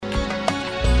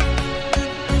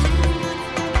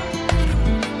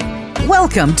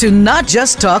Welcome to Not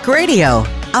Just Talk Radio,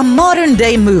 a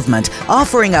modern-day movement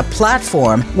offering a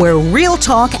platform where real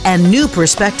talk and new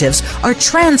perspectives are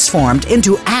transformed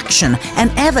into action and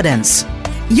evidence.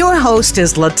 Your host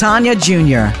is LaTanya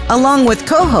Jr., along with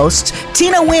co-hosts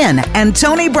Tina Wynn and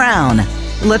Tony Brown.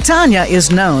 LaTanya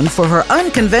is known for her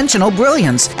unconventional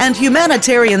brilliance and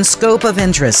humanitarian scope of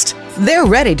interest. They're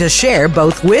ready to share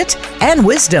both wit and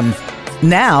wisdom.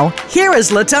 Now, here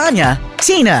is LaTanya,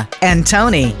 Tina, and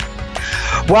Tony.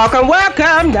 Welcome,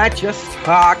 Not Just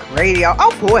Talk Radio.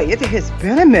 Oh boy, it has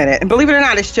been a minute. And believe it or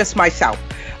not, it's just myself.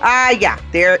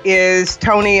 There is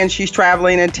Tony, and she's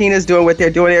traveling, and Tina's doing what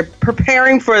they're doing. They're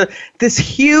preparing for this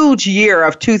huge year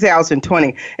of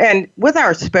 2020. And with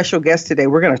our special guest today,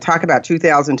 we're going to talk about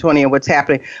 2020 and what's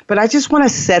happening. But I just want to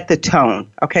set the tone.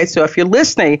 Okay, so if you're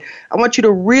listening, I want you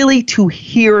to really to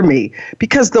hear me,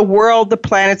 because the world, the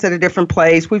planet's at a different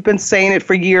place. We've been saying it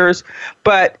for years,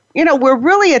 but you know, we're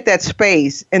really at that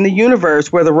space in the universe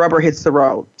where the rubber hits the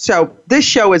road. So this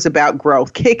show is about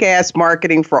growth, kick-ass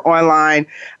marketing for online.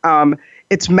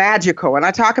 It's magical. And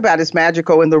I talk about it's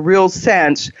magical in the real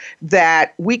sense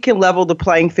that we can level the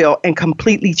playing field and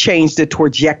completely change the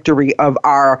trajectory of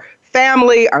our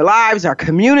family, our lives, our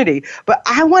community. But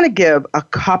I want to give a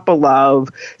couple of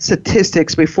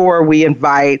statistics before we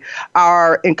invite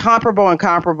our incomparable,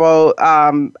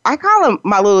 I call him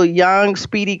my little young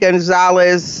Speedy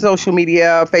Gonzalez, social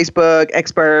media, Facebook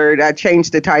expert. I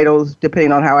change the titles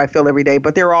depending on how I feel every day,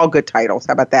 but they're all good titles.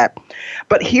 How about that?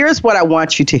 But here's what I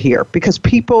want you to hear, because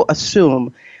people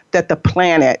assume that the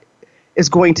planet is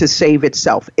going to save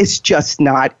itself. It's just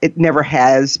not. It never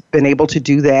has been able to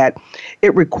do that.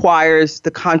 It requires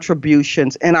the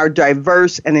contributions and our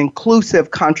diverse and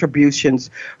inclusive contributions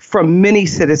from many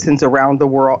citizens around the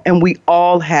world. And we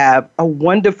all have a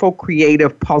wonderful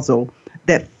creative puzzle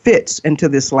that fits into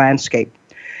this landscape.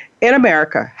 In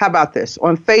America, how about this?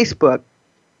 On Facebook,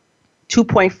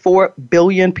 2.4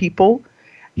 billion people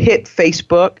hit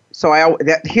Facebook. So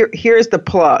here's the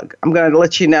plug. I'm going to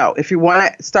let you know. If you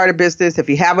want to start a business, if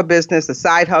you have a business, a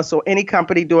side hustle, any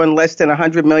company doing less than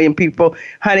 100 million people,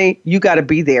 honey, you got to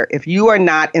be there. If you are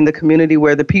not in the community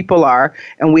where the people are,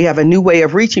 and we have a new way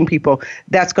of reaching people,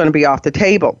 that's going to be off the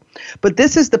table. But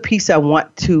this is the piece I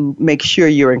want to make sure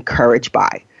you're encouraged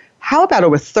by. How about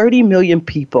over 30 million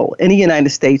people in the United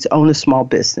States own a small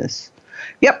business?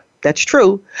 Yep. That's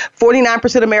true.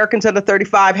 49% of Americans under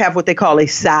 35 have what they call a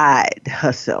side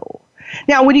hustle.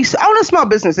 Now, when you own a small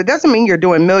business, it doesn't mean you're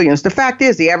doing millions. The fact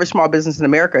is, the average small business in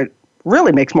America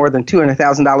really makes more than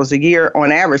 $200,000 a year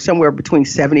on average, somewhere between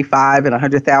 $75,000 and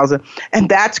 $100,000. And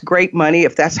that's great money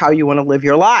if that's how you want to live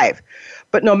your life.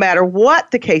 But no matter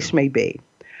what the case may be,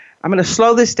 I'm going to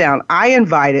slow this down. I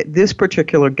invited this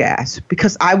particular guest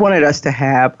because I wanted us to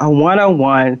have a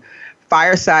one-on-one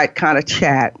fireside kind of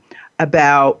chat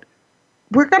about.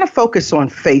 We're going to focus on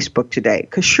Facebook today,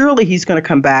 because surely he's going to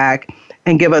come back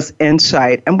and give us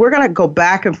insight. And we're going to go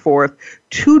back and forth,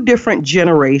 two different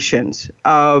generations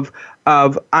of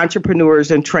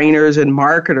entrepreneurs and trainers and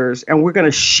marketers. And we're going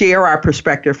to share our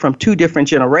perspective from two different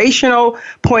generational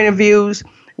point of views.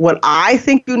 What I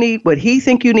think you need, what he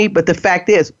think you need. But the fact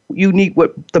is, you need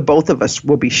what the both of us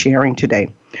will be sharing today.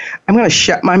 I'm going to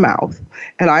shut my mouth,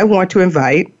 and I want to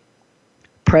invite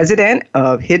President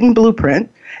of Hidden Blueprint,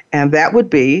 and that would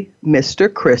be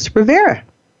Mr. Chris Rivera.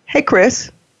 Hey, Chris.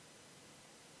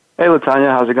 Hey,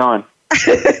 LaTanya. How's it going?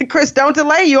 Chris, don't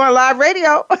delay. You on live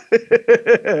radio. No.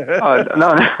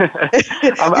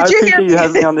 I appreciate you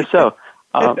having me on the show.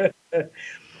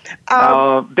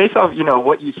 Based off,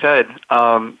 what you said,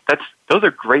 those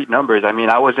are great numbers. I mean,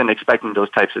 I wasn't expecting those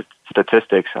types of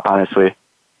statistics, honestly.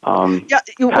 Well,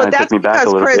 that's took me back because, a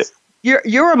little Chris, bit.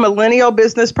 You're a millennial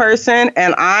business person,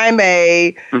 and I'm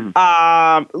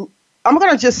I'm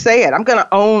going to just say it. I'm going to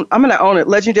own it.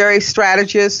 Legendary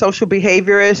strategist, social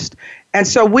behaviorist. And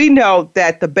so we know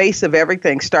that the base of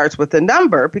everything starts with a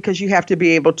number, because you have to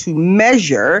be able to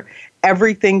measure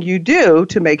everything you do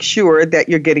to make sure that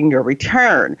you're getting your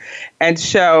return. And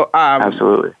so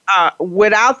absolutely.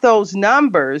 Without those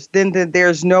numbers, then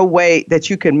there's no way that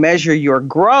you can measure your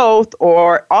growth,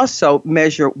 or also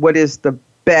measure what is the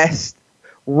best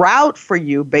route for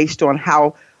you based on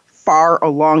how far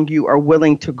along you are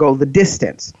willing to go the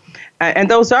distance. And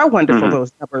those are wonderful,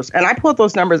 those numbers. And I pull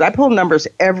those numbers. I pull numbers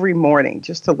every morning,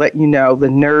 just to let you know, the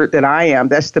nerd that I am.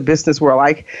 That's the business world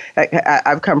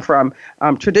I've come from.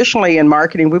 Traditionally in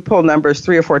marketing, we pull numbers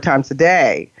 3 or 4 times a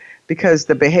day, because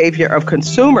the behavior of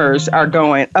consumers are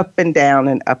going up and down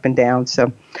and up and down.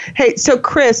 So, hey, so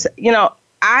Chris,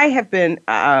 I have been,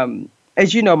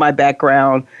 as you know, my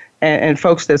background, and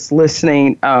folks that's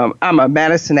listening, I'm a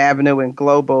Madison Avenue and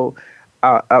Global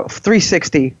a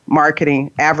 360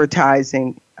 marketing,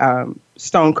 advertising,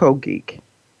 stone cold geek.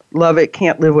 Love it,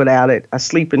 can't live without it. I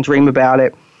sleep and dream about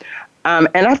it. And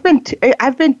I've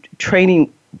been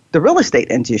training the real estate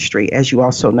industry, as you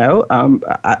also know.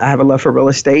 I have a love for real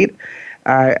estate.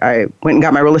 I went and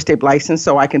got my real estate license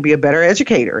so I can be a better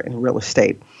educator in real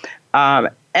estate.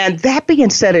 And that being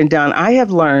said and done, I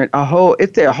have learned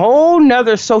it's a whole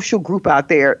nother social group out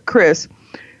there. Chris,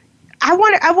 I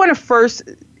want to first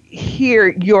hear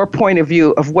your point of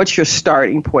view of what's your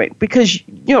starting point, because,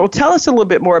 tell us a little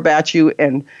bit more about you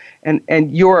and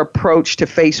your approach to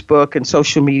Facebook and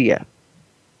social media.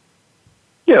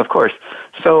 Yeah, of course.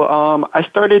 So I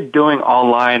started doing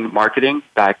online marketing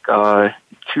back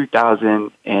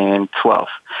 2012.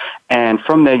 And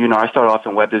from there, I started off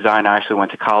in web design. I actually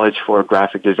went to college for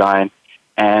graphic design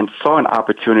and saw an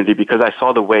opportunity because I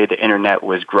saw the way the internet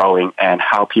was growing and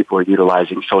how people were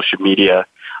utilizing social media,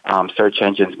 search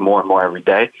engines more and more every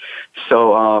day.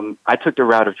 So I took the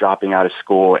route of dropping out of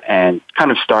school and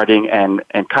kind of starting and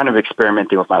kind of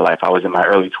experimenting with my life. I was in my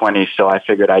early 20s, so I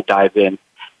figured I'd dive in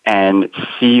and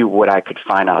see what I could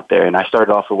find out there. And I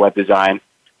started off with web design.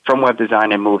 From web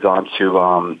design, I moved on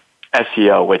to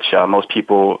SEO, which most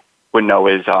people would know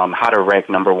is how to rank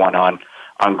number one on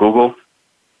Google.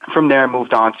 From there, I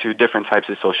moved on to different types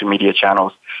of social media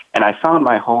channels, and I found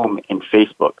my home in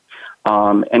Facebook.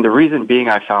 And the reason being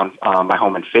I found my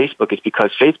home in Facebook is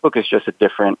because Facebook is just a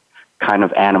different kind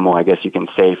of animal, I guess you can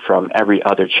say, from every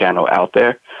other channel out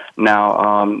there.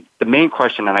 Now, the main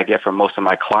question that I get from most of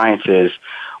my clients is,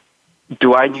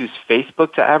 do I use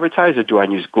Facebook to advertise or do I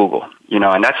use Google?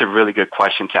 And that's a really good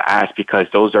question to ask because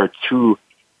those are two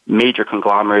major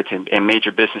conglomerates and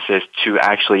major businesses to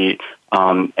actually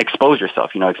expose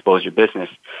yourself, expose your business.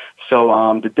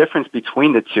 So the difference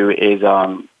between the two is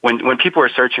when people are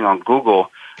searching on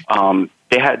Google,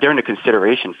 they're in the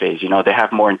consideration phase. They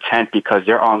have more intent because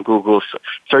they're on Google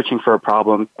searching for a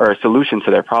problem or a solution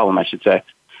to their problem, I should say.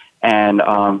 And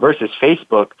versus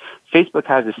Facebook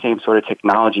has the same sort of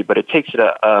technology, but it takes it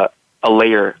a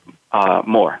layer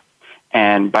more.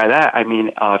 And by that, I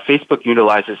mean Facebook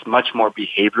utilizes much more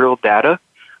behavioral data.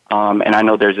 And I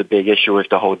know there's a big issue with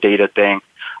the whole data thing,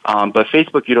 but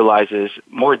Facebook utilizes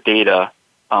more data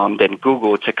than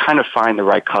Google to kind of find the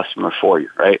right customer for you,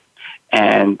 right?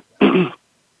 And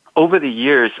over the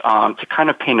years, to kind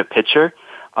of paint a picture,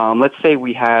 let's say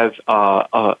we have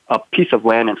a piece of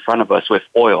land in front of us with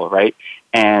oil, right?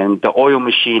 And the oil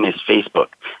machine is Facebook.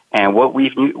 And what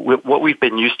we've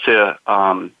been used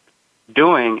to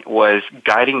doing was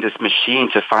guiding this machine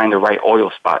to find the right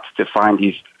oil spots, to find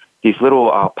these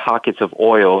little pockets of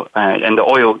oil. And the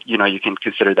oil, you can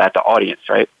consider that the audience,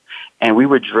 right? And we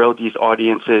would drill these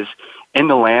audiences in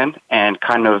the land and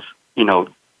kind of,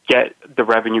 get the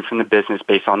revenue from the business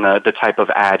based on the type of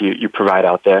ad you provide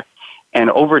out there. And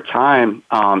over time,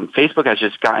 Facebook has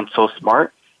just gotten so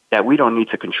smart that we don't need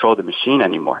to control the machine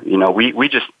anymore. We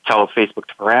just tell Facebook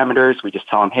the parameters. We just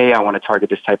tell them, hey, I want to target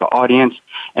this type of audience.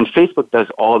 And Facebook does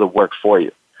all the work for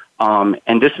you.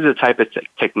 And this is the type of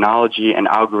technology and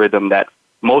algorithm that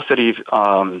most of these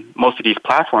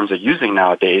platforms are using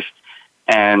nowadays.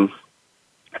 And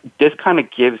this kind of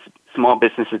gives small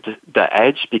businesses the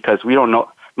edge because we don't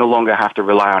no longer have to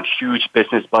rely on huge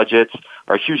business budgets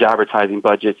or huge advertising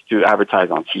budgets to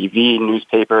advertise on TV,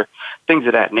 newspaper, things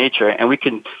of that nature. And we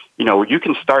can, you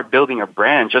can start building a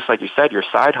brand, just like you said, your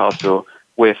side hustle,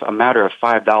 with a matter of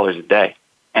 $5 a day.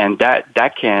 And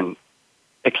that can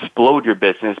explode your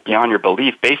business beyond your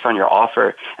belief based on your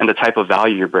offer and the type of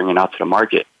value you're bringing out to the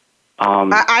market. Does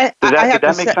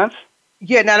that make sense?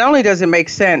 Yeah, not only does it make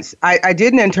sense, I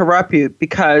didn't interrupt you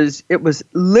because it was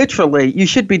literally, you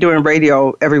should be doing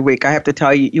radio every week. I have to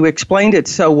tell you, you explained it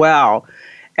so well.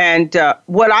 And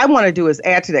what I want to do is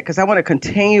add to that because I want to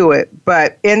continue it.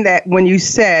 But in that, when you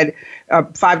said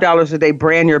 $5 a day,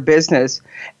 brand your business,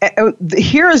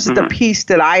 here is the piece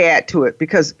that I add to it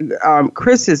because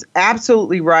Chris is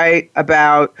absolutely right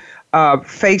about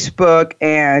Facebook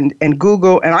and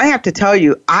Google. And I have to tell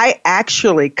you, I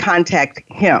actually contact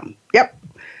him. Yep.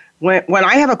 When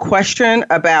I have a question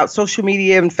about social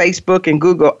media and Facebook and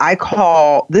Google,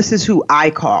 this is who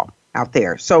I call out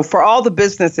there. So for all the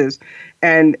businesses,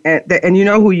 and you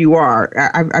know who you are,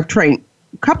 I've trained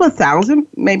a couple of thousand,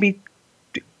 maybe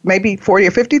 40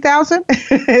 or 50,000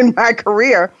 in my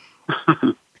career.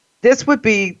 This would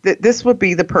be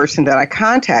the person that I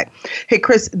contact. Hey,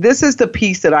 Chris, this is the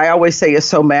piece that I always say is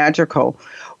so magical.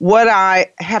 What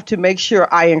I have to make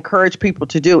sure I encourage people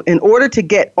to do in order to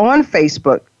get on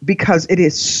Facebook, because it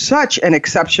is such an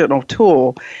exceptional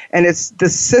tool and it's the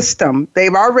system.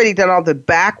 They've already done all the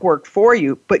back work for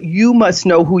you, but you must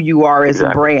know who you are as a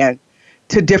brand.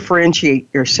 to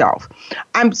differentiate yourself.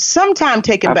 I'm sometimes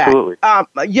taken Absolutely. back.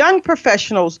 Young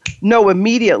professionals know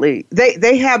immediately.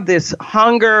 They have this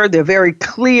hunger. They're very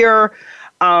clear.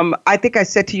 I think I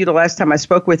said to you the last time I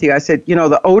spoke with you, I said,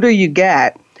 the older you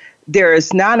get, there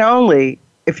is not only,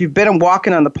 if you've been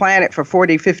walking on the planet for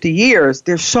 40, 50 years,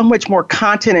 there's so much more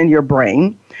content in your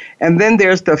brain. And then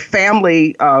there's the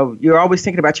family. You're always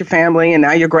thinking about your family and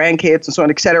now your grandkids and so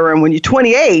on, et cetera. And when you're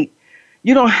 28,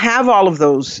 you don't have all of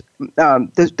those,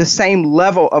 the same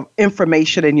level of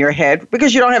information in your head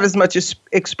because you don't have as much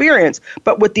experience.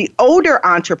 But with the older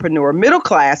entrepreneur, middle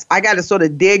class, I got to sort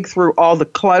of dig through all the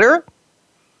clutter.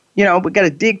 We got to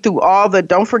dig through all the,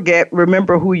 don't forget,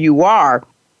 remember who you are.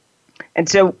 And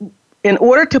so in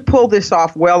order to pull this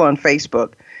off well on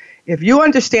Facebook, if you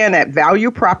understand that value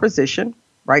proposition,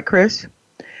 right, Chris,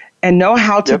 and know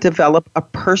how to develop a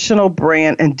personal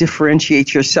brand and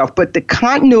differentiate yourself. But the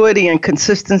continuity and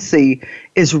consistency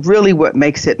is really what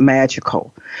makes it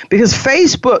magical because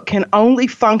Facebook can only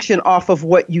function off of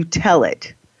what you tell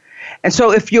it. And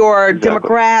so if your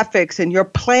demographics and your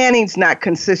planning's not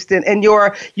consistent and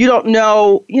you don't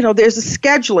know, there's a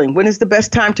scheduling. When is the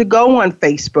best time to go on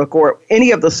Facebook or any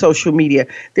of the social media?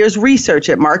 There's research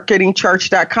at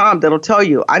marketingchurch.com that'll tell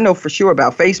you. I know for sure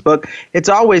about Facebook. It's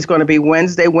always going to be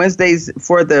Wednesdays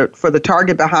for the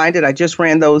target behind it. I just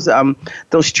ran those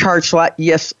charts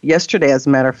yesterday, as a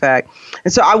matter of fact.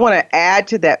 And so I want to add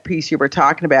to that piece you were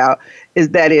talking about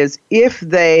is if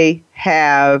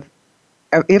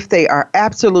they are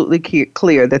absolutely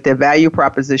clear that their value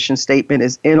proposition statement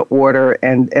is in order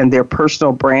and their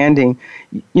personal branding,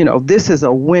 this is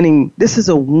a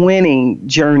winning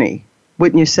journey,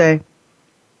 wouldn't you say?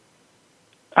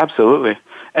 Absolutely.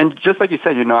 And just like you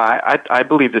said, I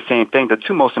believe the same thing. The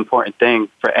two most important things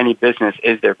for any business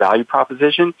is their value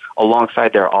proposition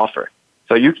alongside their offer.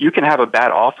 So you can have a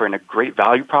bad offer and a great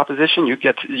value proposition. You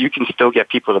can still get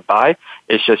people to buy.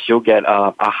 It's just you'll get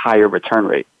a higher return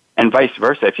rate. And vice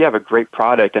versa. If you have a great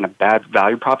product and a bad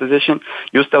value proposition,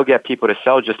 you'll still get people to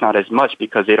sell, just not as much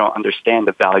because they don't understand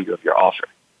the value of your offer.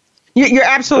 You're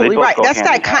absolutely right. That's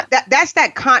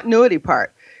that continuity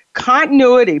part.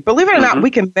 Continuity. Believe it or not,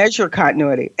 we can measure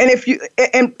continuity. And if you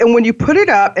and when you put it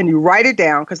up and you write it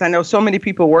down, because I know so many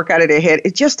people work out of their head,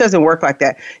 it just doesn't work like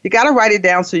that. You got to write it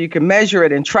down so you can measure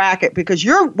it and track it because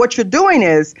what you're doing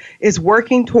is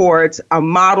working towards a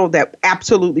model that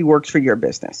absolutely works for your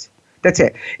business. That's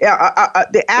it.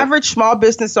 The average small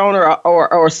business owner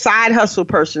or side hustle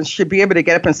person should be able to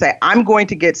get up and say, I'm going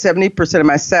to get 70% of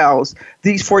my sales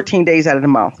these 14 days out of the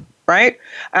month, right?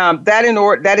 That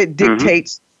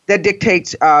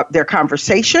dictates their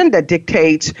conversation, that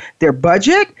dictates their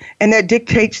budget, and that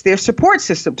dictates their support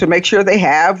system to make sure they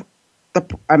have the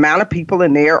amount of people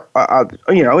in their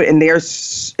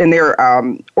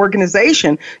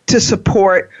organization to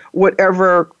support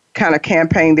whatever kind of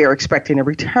campaign they're expecting a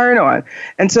return on.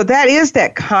 And so that is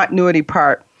that continuity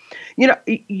part.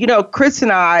 Chris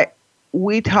and I,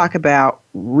 we talk about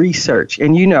research.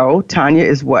 And Tanya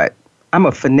is what? I'm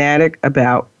a fanatic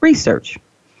about research.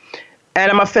 And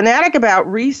I'm a fanatic about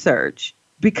research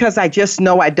because I just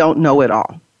know I don't know it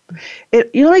all.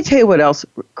 Let me tell you what else.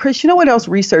 Chris, what else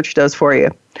research does for you?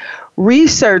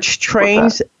 Research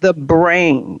trains the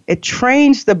brain. It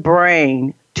trains the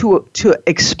brain to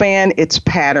expand its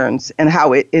patterns and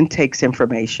how it intakes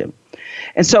information.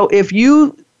 And so if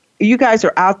you guys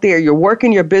are out there, you're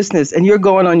working your business and you're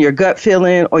going on your gut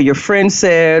feeling or your friend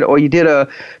said or you did a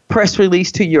press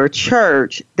release to your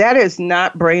church, that is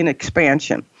not brain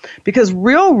expansion because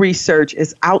real research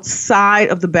is outside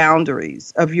of the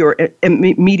boundaries of your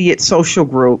immediate social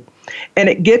group. And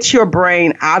it gets your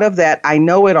brain out of that I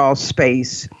know it all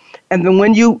space. And then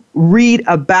when you read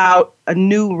about a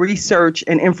new research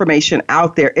and information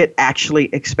out there, it actually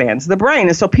expands the brain.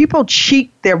 And so people cheat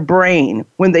their brain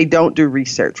when they don't do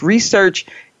research. Research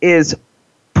is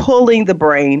pulling the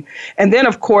brain. And then,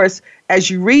 of course, as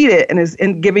you read it and is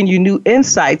giving you new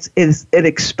insights, it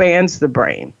expands the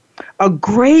brain. A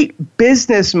great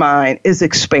business mind is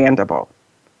expandable.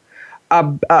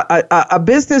 A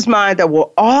business mind that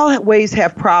will always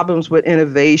have problems with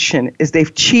innovation is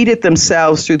they've cheated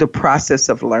themselves through the process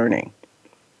of learning.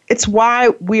 It's why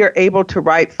we are able to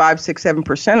write 5, 6,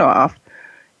 7% off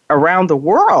around the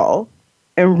world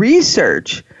in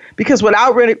research, because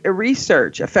without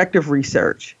research, effective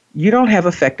research, you don't have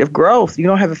effective growth. You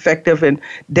don't have effective and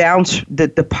down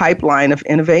the pipeline of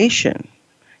innovation.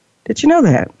 Did you know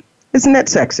that? Isn't that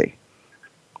sexy?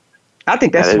 I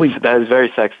think that's sweet. That is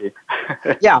very sexy.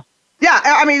 Yeah.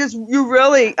 I mean, you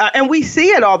really, and we see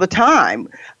it all the time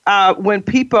when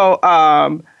people,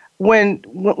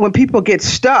 when people get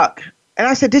stuck And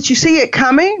I said, did you see it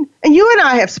coming? And you and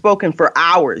I have spoken for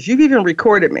hours. You've even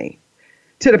recorded me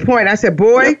to the point. I said,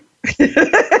 boy.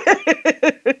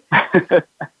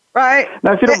 Right.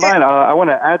 Now, if you don't mind, I want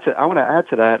to add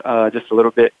to that just a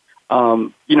little bit.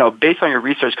 Based on your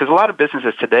research, because a lot of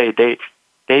businesses today,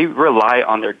 they rely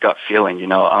on their gut feeling.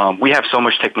 We have so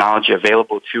much technology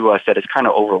available to us that it's kind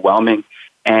of overwhelming,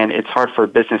 and it's hard for a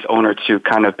business owner to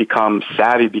kind of become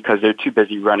savvy because they're too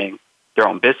busy running their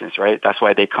own business, right? That's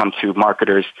why they come to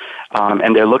marketers,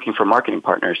 and they're looking for marketing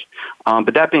partners.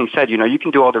 But that being said, you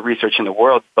can do all the research in the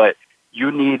world, but you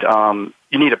need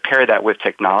to pair that with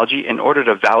technology in order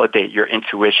to validate your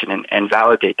intuition and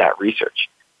validate that research.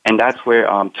 And that's where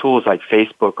tools like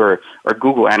Facebook or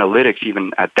Google Analytics,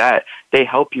 even at that, they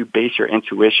help you base your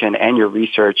intuition and your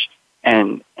research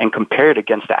and compare it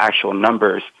against the actual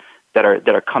numbers that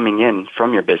are coming in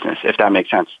from your business, if that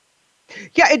makes sense.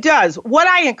 Yeah, it does. What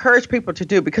I encourage people to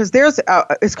do, because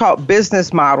it's called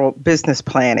business model business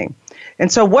planning. And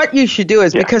so what you should do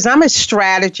is, because I'm a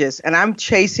strategist and I'm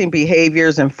chasing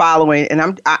behaviors and following,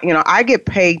 and I get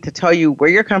paid to tell you where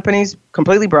your company's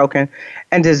completely broken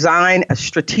and design a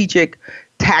strategic,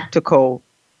 tactical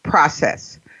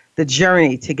process, the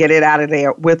journey to get it out of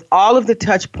there with all of the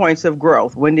touch points of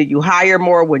growth. When do you hire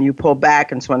more? When you pull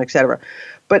back, and so on, et cetera.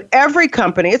 But every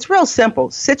company, it's real simple.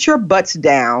 Sit your butts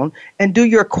down and do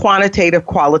your quantitative,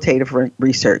 qualitative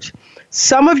research.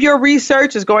 Some of your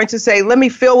research is going to say, let me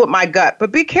feel with my gut.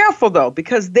 But be careful, though,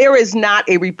 because there is not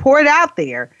a report out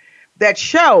there that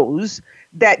shows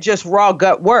that just raw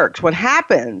gut works. What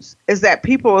happens is that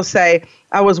people will say,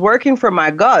 I was working for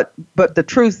my gut, but the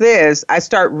truth is I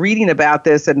start reading about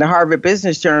this in the Harvard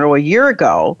Business Journal a year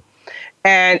ago.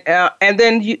 And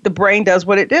then the brain does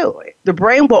what it do. The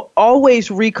brain will always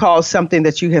recall something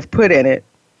that you have put in it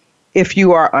if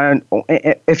you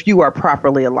are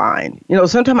properly aligned.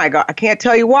 Sometimes I can't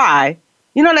tell you why.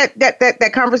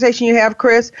 That conversation you have,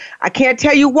 Chris, I can't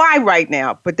tell you why right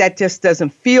now, but that just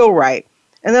doesn't feel right.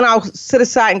 And then I'll sit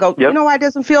aside and go, You know why it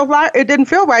doesn't feel right? It didn't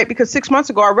feel right because 6 months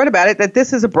ago I read about it, that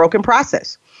this is a broken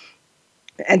process.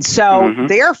 And so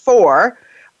therefore,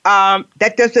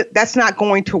 that's not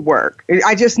going to work.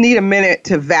 I just need a minute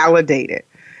to validate it.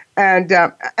 And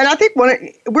I think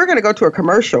we're going to go to a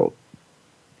commercial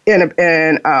in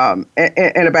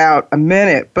about a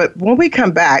minute. But when we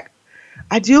come back,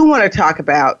 I do want to talk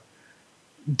about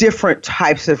different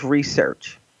types of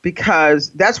research,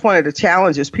 because that's one of the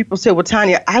challenges. People say, well,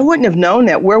 Tanya, I wouldn't have known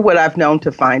that. Where would I have known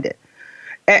to find it?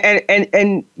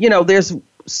 And there's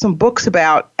some books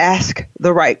about ask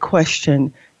the right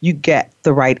question, you get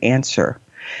the right answer.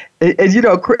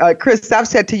 And Chris, I've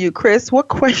said to you, Chris, what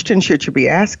question should you be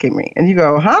asking me? And you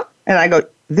go, huh? And I go,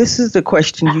 this is the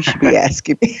question you should be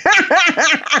asking me.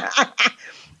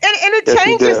 and it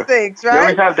changes things,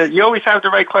 right? You always have the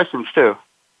right questions, too.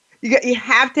 You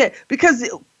have to, because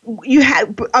you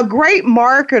have a great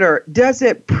marketer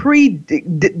doesn't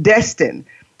predestine.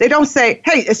 They don't say,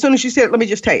 hey, as soon as you say it, let me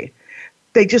just tell you.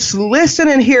 They just listen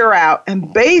and hear out,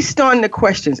 and based on the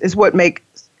questions is what makes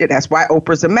it. That's why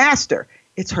Oprah's a master.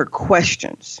 It's her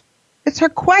questions. It's her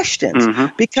questions,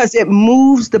 because it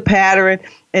moves the pattern,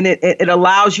 and it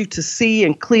allows you to see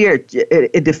and clear.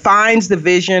 It defines the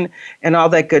vision and all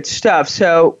that good stuff.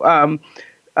 So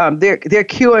they're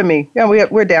cueing me.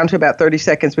 We're down to about 30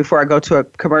 seconds before I go to a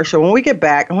commercial. When we get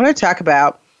back, I want to talk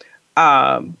about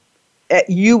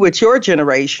you with your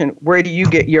generation. Where do you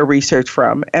get your research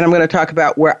from? And I'm going to talk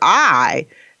about where I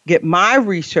get my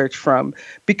research from,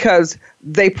 because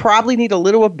they probably need a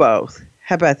little of both.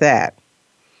 How about that?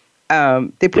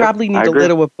 They probably need a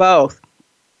little of both.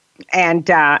 And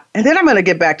then I'm going to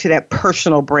get back to that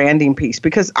personal branding piece,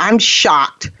 because I'm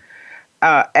shocked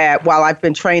while I've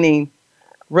been training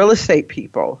real estate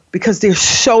people, because they're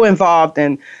so involved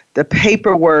in the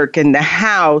paperwork and the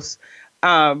house.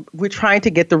 We're trying to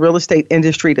get the real estate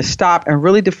industry to stop and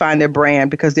really define their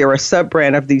brand, because they're a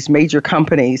sub-brand of these major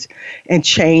companies, and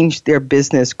change their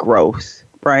business growth,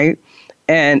 right?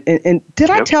 And did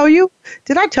I tell you?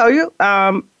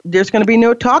 There's going to be a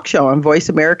new talk show on Voice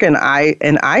America, and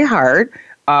iHeart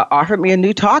offered me a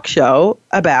new talk show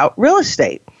about real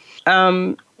estate.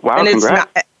 Wow, and it's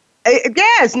congrats.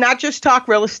 It's not just talk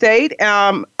real estate.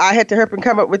 I had to help and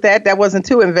come up with that. That wasn't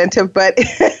too inventive, but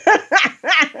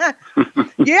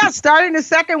starting the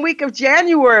second week of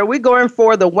January, we're going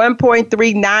for the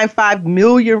 1.395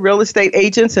 million real estate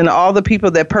agents and all the people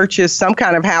that purchase some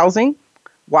kind of housing,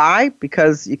 Why?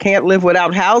 Because you can't live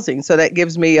without housing. So that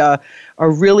gives me a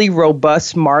really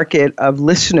robust market of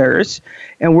listeners.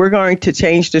 And we're going to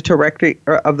change the trajectory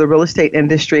of the real estate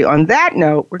industry. On that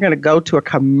note, we're going to go to a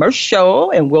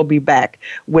commercial, and we'll be back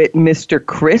with Mr.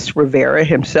 Chris Rivera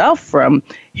himself from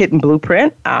Hidden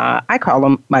Blueprint. I call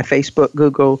him my Facebook,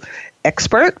 Google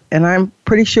expert, and I'm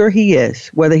pretty sure he is,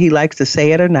 whether he likes to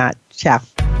say it or not. Ciao.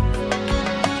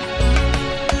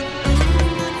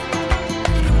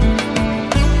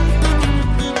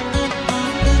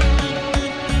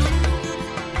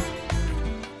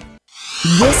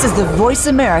 This is the Voice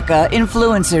America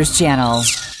Influencers Channel.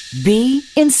 Be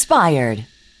inspired.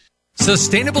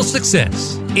 Sustainable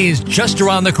success is just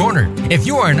around the corner. If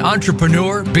you are an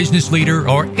entrepreneur, business leader,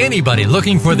 or anybody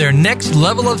looking for their next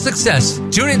level of success,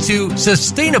 tune into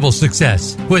Sustainable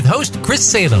Success with host Chris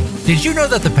Salem. Did you know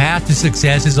that the path to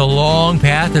success is a long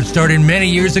path that started many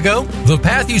years ago? The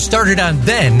path you started on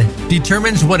then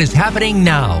determines what is happening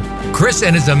now. Chris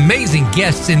and his amazing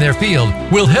guests in their field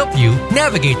will help you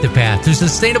navigate the path to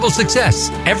sustainable success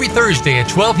every Thursday at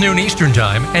 12 noon Eastern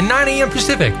Time and 9 a.m.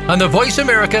 Pacific on the Voice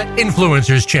America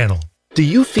Influencers Channel. Do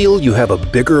you feel you have a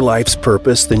bigger life's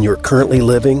purpose than you're currently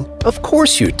living? Of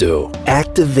course you do.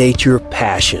 Activate your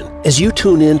passion as you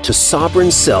tune in to Sovereign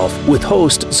Self with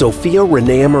host Zofia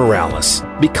Renea Morales.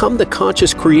 Become the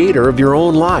conscious creator of your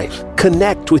own life.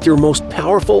 Connect with your most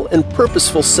powerful and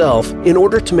purposeful self in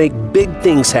order to make big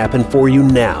things happen for you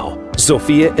now.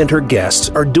 Zofia and her guests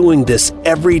are doing this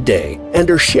every day and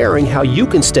are sharing how you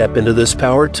can step into this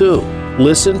power too.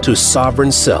 Listen to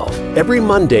Sovereign Self every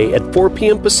Monday at 4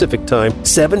 p.m. Pacific Time,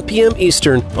 7 p.m.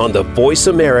 Eastern on the Voice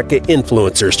America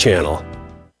Influencers Channel.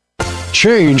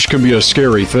 Change can be a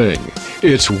scary thing.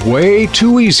 It's way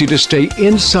too easy to stay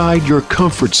inside your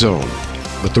comfort zone.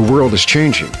 But the world is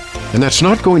changing, and that's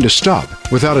not going to stop.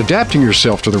 Without adapting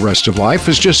yourself to the rest of life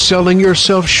is just selling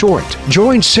yourself short.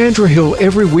 Join Sandra Hill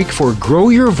every week for Grow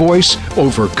Your Voice,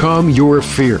 Overcome Your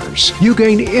Fears. You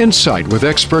gain insight with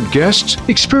expert guests,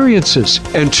 experiences,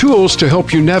 and tools to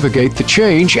help you navigate the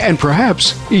change and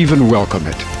perhaps even welcome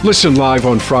it. Listen live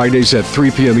on Fridays at 3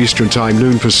 p.m. Eastern Time,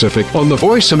 noon Pacific on the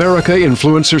Voice America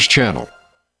Influencers Channel.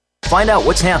 Find out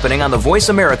what's happening on the Voice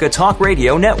America Talk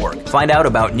Radio Network. Find out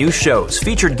about new shows,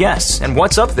 featured guests, and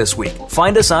what's up this week.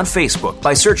 Find us on Facebook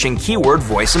by searching keyword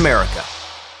Voice America.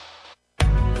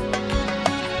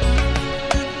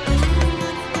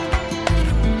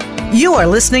 You are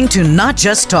listening to Not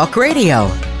Just Talk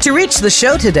Radio. To reach the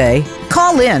show today,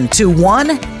 call in to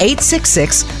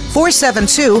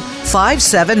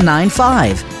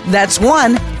 1-866-472-5795. That's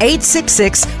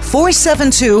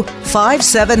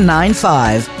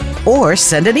 1-866-472-5795. Or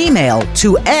send an email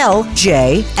to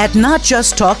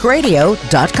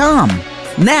lj@notjusttalkradio.com.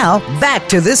 Now, back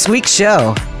to this week's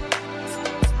show.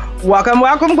 Welcome.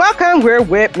 We're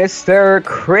with Mr.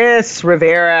 Chris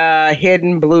Rivera,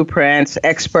 Hidden Blueprints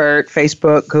expert,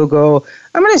 Facebook, Google.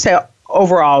 I'm going to say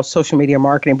overall social media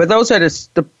marketing, but those are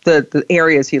the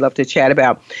areas he loved to chat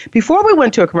about. Before we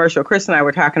went to a commercial, Chris and I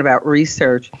were talking about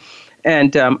research,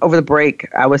 and over the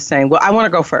break, I was saying, well, I want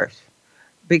to go first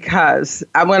because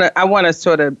I want to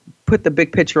sort of put the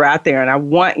big picture out there, and I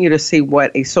want you to see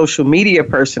what a social media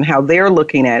person, how they're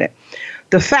looking at it.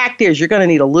 The fact is, you're going to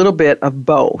need a little bit of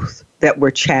both that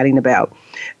we're chatting about.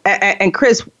 And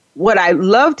Chris, what I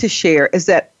love to share is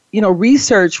that,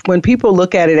 research, when people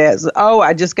look at it as,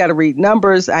 I just got to read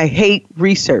numbers, I hate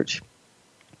research.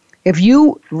 If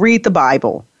you read the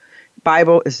Bible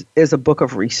is a book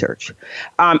of research.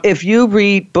 If you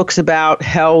read books about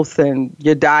health and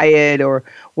your diet or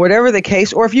whatever the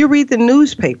case, or if you read the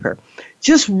newspaper,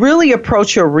 just really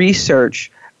approach your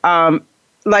research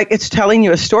like it's telling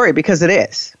you a story, because it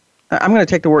is. I'm going to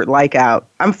take the word like out.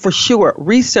 I'm for sure.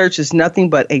 Research is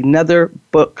nothing but another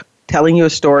book telling you a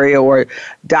story or a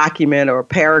document or a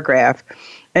paragraph.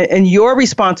 And your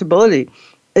responsibility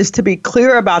is to be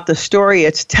clear about the story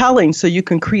it's telling so you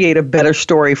can create a better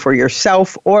story for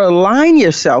yourself or align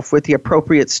yourself with the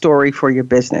appropriate story for your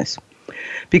business.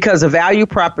 Because a value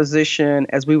proposition,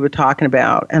 as we were talking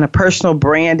about, and a personal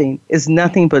branding is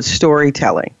nothing but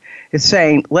storytelling. It's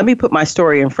saying, let me put my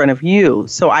story in front of you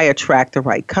so I attract the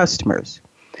right customers.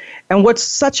 And what's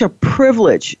such a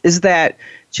privilege is that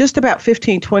just about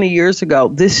 15, 20 years ago,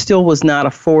 this still was not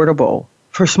affordable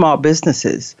for small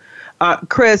businesses.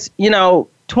 Chris,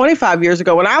 25 years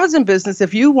ago, when I was in business,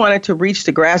 if you wanted to reach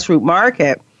the grassroots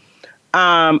market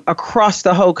across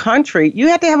the whole country, you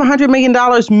had to have $100 million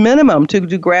minimum to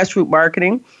do grassroots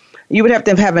marketing. You would have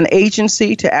to have an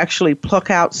agency to actually pluck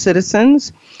out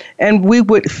citizens. And we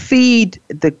would feed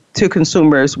to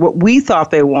consumers what we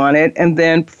thought they wanted and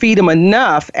then feed them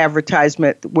enough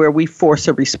advertisement where we force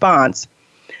a response.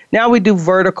 Now we do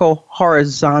vertical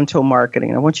horizontal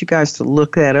marketing. I want you guys to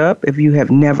look that up if you have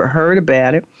never heard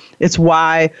about it. It's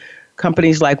why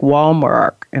companies like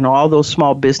Walmart and all those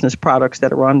small business products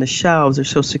that are on the shelves are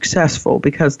so successful,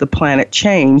 because the planet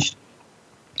changed,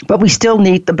 but we still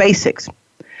need the basics.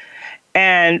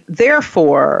 And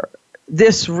therefore,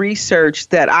 this research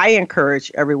that I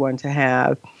encourage everyone to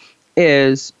have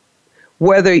is,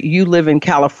 whether you live in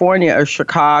California or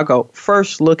Chicago,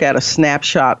 first look at a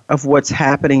snapshot of what's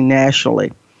happening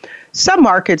nationally. Some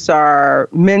markets are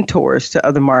mentors to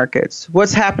other markets.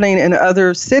 What's happening in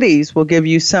other cities will give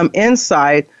you some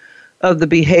insight of the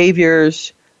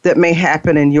behaviors that may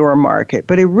happen in your market.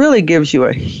 But it really gives you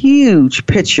a huge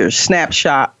picture,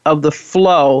 snapshot of the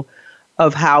flow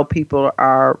of how people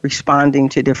are responding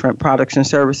to different products and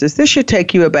services. This should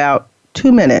take you about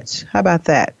 2 minutes. How about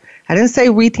that? I didn't say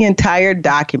read the entire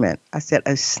document. I said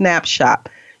a snapshot.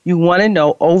 You want to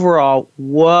know overall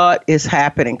what is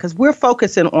happening, because we're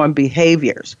focusing on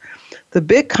behaviors. The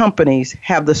big companies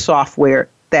have the software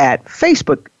that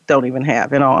Facebook don't even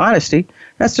have, in all honesty.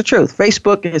 That's the truth.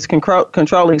 Facebook is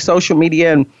controlling social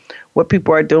media and what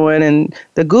people are doing, and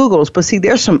the Googles. But see,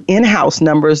 there's some in-house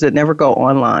numbers that never go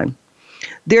online.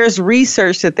 There's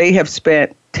research that they have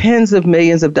spent tens of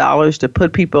millions of dollars to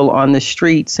put people on the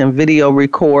streets and video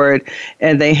record,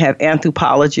 and they have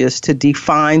anthropologists to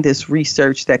define this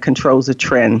research that controls a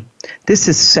trend. This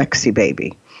is sexy,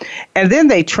 baby. And then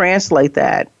they translate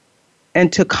that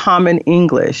into common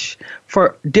English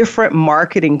for different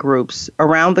marketing groups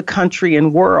around the country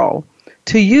and world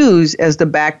to use as the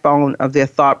backbone of their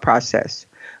thought process.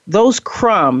 Those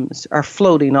crumbs are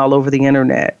floating all over the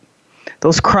internet.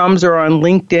 Those crumbs are on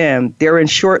LinkedIn. They're in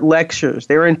short lectures.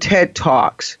 They're in TED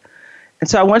Talks. And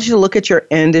so I want you to look at your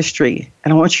industry,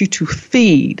 and I want you to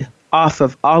feed off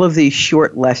of all of these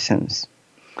short lessons.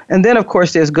 And then, of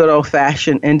course, there's good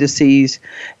old-fashioned indices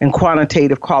and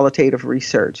qualitative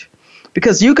research.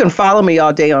 Because you can follow me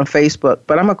all day on Facebook,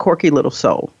 but I'm a quirky little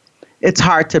soul. It's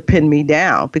hard to pin me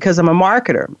down because I'm a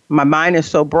marketer. My mind is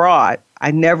so broad,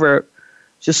 I never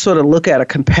just sort of look at a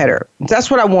competitor. That's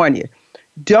what I warn you.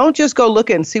 Don't just go look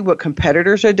and see what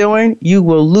competitors are doing. You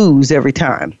will lose every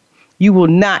time. You will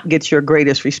not get your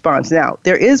greatest response. Now,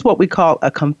 there is what we call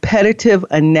a competitive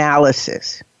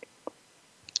analysis.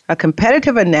 A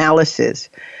competitive analysis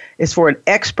is for an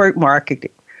expert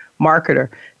marketer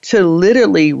to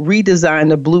literally redesign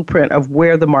the blueprint of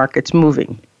where the market's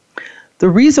moving. The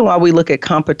reason why we look at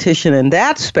competition in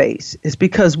that space is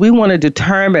because we want to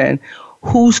determine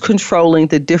who's controlling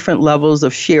the different levels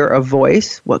of share of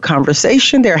voice, what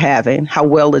conversation they're having, how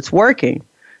well it's working,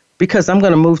 because I'm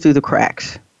going to move through the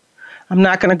cracks. I'm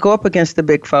not going to go up against the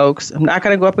big folks. I'm not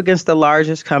going to go up against the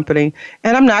largest company.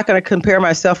 And I'm not going to compare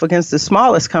myself against the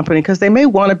smallest company because they may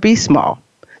want to be small.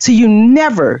 So you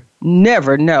never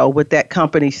know what that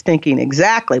company's thinking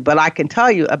exactly, but I can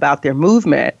tell you about their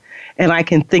movement and I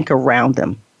can think around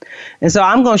them. And so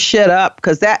I'm going to shut up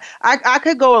because that I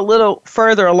could go a little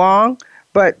further along,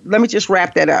 but let me just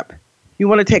wrap that up. You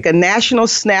want to take a national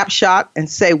snapshot and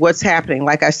say what's happening.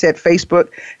 Like I said, Facebook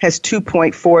has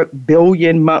 2.4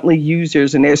 billion monthly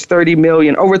users, and there's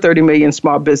over 30 million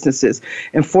small businesses,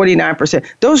 and 49%.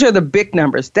 Those are the big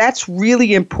numbers. That's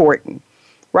really important,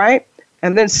 right?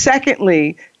 And then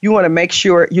secondly, you want to make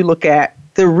sure you look at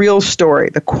the real story,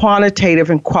 the quantitative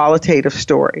and qualitative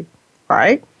story,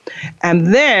 right?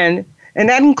 And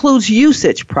that includes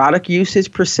usage, product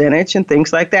usage percentage, and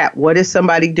things like that. What is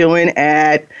somebody doing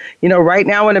at, right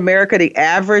now in America, the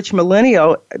average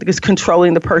millennial is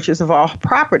controlling the purchase of all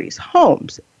properties,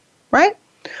 homes, right?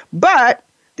 But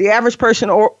the average person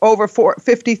over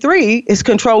 53 is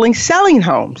controlling selling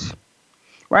homes,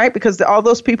 right? Because all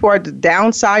those people are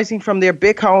downsizing from their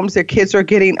big homes. Their kids are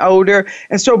getting older.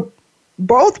 And so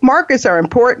both markets are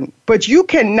important, but you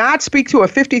cannot speak to a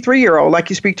 53-year-old like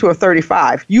you speak to a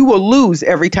 35. You will lose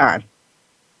every time.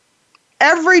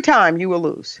 Every time you will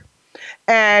lose.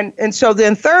 And so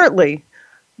then thirdly,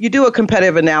 you do a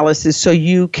competitive analysis so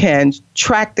you can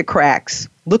track the cracks,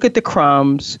 look at the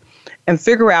crumbs, and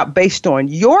figure out based on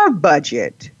your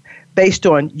budget, based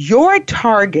on your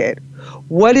target,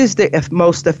 what is the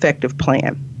most effective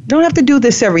plan. You don't have to do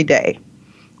this every day.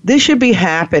 This should be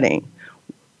happening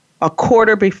a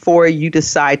quarter before you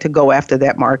decide to go after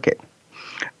that market.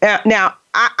 Now,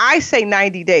 I say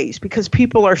 90 days because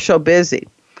people are so busy.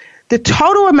 The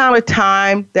total amount of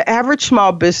time, the average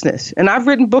small business, and I've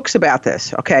written books about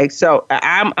this, okay? So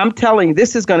I'm telling you,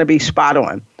 this is going to be spot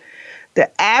on. The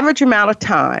average amount of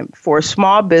time for a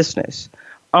small business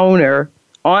owner,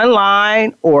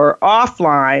 online or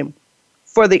offline,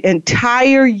 for the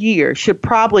entire year should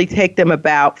probably take them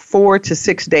about 4 to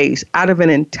 6 days out of an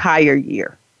entire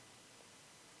year.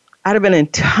 out of an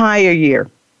entire year.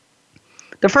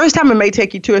 The first time it may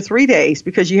take you 2 or 3 days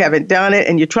because you haven't done it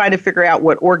and you're trying to figure out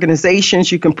what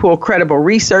organizations you can pull credible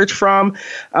research from.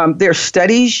 There's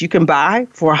studies you can buy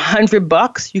for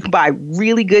 $100. You can buy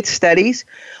really good studies.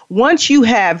 Once you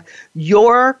have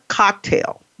your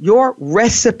cocktail, your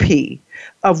recipe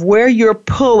of where you're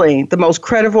pulling the most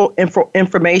credible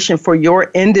information for your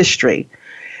industry,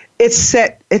 it's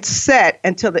set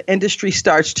until the industry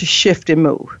starts to shift and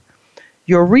move.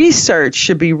 Your research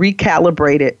should be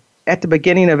recalibrated at the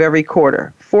beginning of every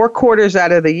quarter. 4 quarters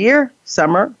out of the year,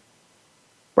 summer,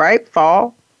 right?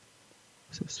 Fall,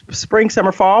 spring,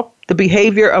 summer, fall, the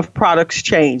behavior of products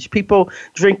change. People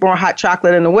drink more hot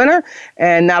chocolate in the winter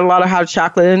and not a lot of hot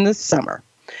chocolate in the summer.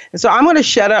 And so I'm going to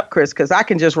shut up, Chris, because I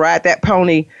can just ride that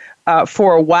pony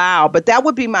for a while. But that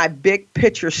would be my big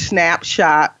picture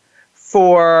snapshot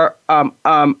for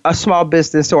a small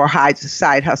business or a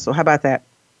side hustle. How about that?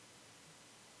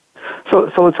 So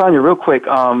LaTanya, real quick,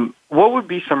 what would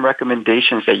be some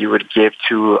recommendations that you would give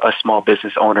to a small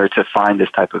business owner to find this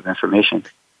type of information?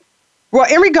 Well,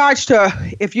 in regards to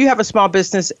if you have a small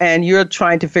business and you're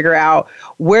trying to figure out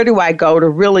where do I go to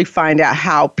really find out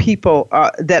how people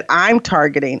that I'm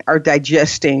targeting are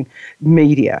digesting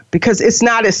media, because it's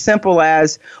not as simple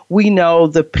as we know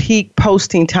the peak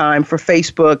posting time for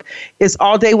Facebook is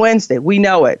all day Wednesday. We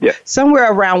know it. Yeah. Somewhere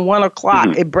around 1 o'clock,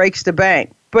 it breaks the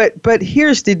bank. But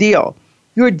here's the deal.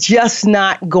 You're just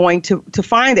not going to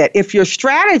find that. If your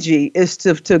strategy is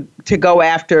to go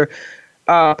after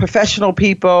professional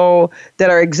people that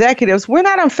are executives, we're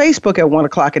not on Facebook at 1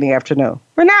 o'clock in the afternoon.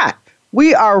 We're not.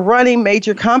 We are running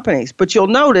major companies, but you'll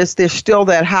notice there's still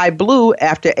that high blue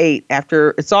after 8.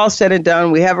 After it's all said and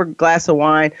done, we have a glass of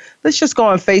wine. Let's just go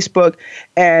on Facebook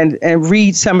and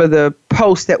read some of the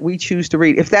posts that we choose to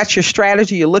read. If that's your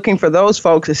strategy, you're looking for those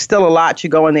folks, it's still a lot. You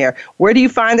go in there. Where do you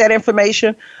find that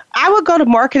information? I would go to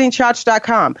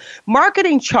marketingcharts.com.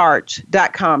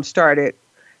 Marketingcharts.com started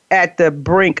at the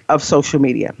brink of social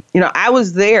media. You know, I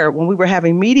was there when we were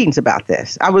having meetings about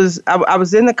this. I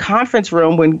was in the conference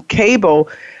room when cable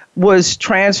was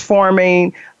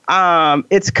transforming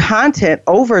its content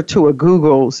over to a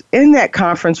Google's in that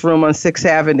conference room on 6th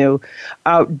Avenue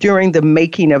during the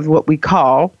making of what we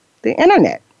call the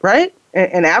internet, right?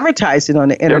 And advertising on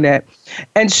the internet. Yep.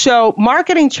 And so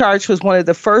Marketing Charts was one of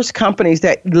the first companies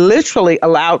that literally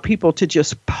allowed people to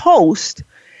just post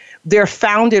their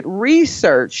founded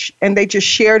research, and they just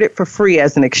shared it for free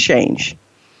as an exchange.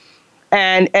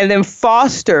 And then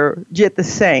Foster did the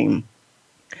same.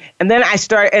 And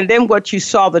then what you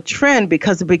saw the trend,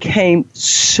 because it became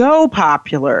so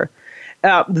popular,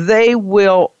 they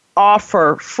will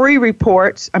offer free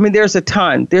reports. I mean, there's a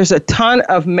ton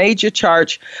of major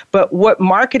charts, but what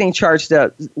Marketing Charts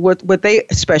does, what they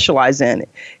specialize in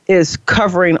is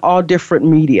covering all different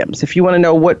mediums. If you want to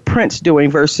know what print's doing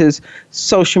versus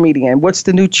social media and what's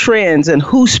the new trends and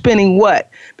who's spending what,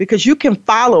 because you can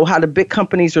follow how the big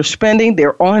companies are spending,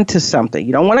 they're on to something.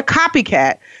 You don't want to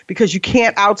copycat because you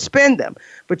can't outspend them,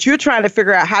 but you're trying to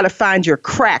figure out how to find your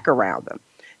crack around them.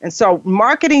 And so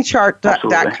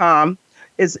marketingchart.com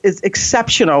is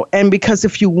exceptional. And because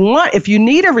if you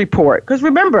need a report, because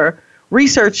remember,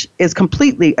 research is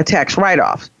completely a tax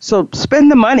write-off. So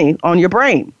spend the money on your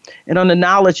brain and on the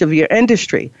knowledge of your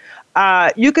industry.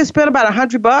 You can spend about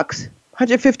 $100,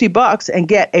 $150 and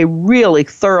get a really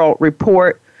thorough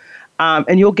report.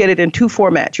 And you'll get it in 2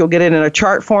 formats. You'll get it in a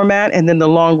chart format and then the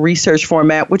long research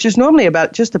format, which is normally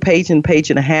about just a page and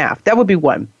a half. That would be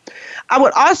one. I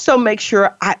would also make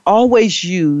sure I always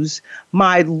use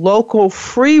my local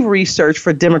free research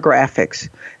for demographics.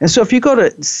 And so if you go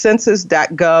to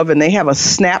census.gov and they have a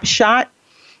snapshot,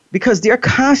 because they're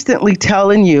constantly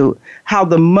telling you how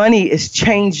the money is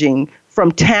changing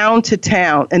from town to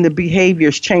town and the behavior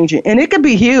is changing. And it could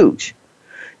be huge.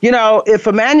 You know, if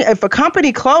a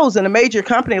company closed in a major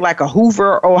company like a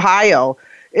Hoover, Ohio,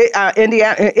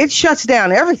 Indiana, it shuts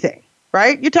down everything,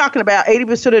 right? You're talking about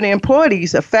 80% of the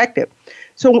employees affected.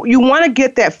 So you want to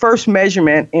get that first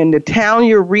measurement in the town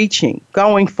you're reaching,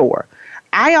 going for.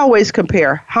 I always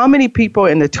compare how many people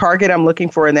in the target I'm looking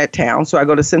for in that town. So I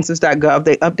go to census.gov,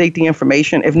 they update the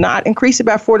information. If not, increase it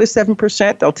by 4 to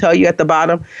 7%. They'll tell you at the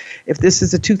bottom, if this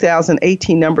is a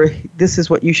 2018 number, this is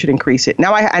what you should increase it.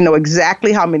 Now I know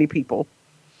exactly how many people,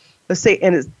 let's say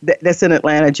that's in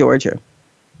Atlanta, Georgia.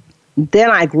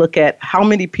 Then I look at how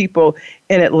many people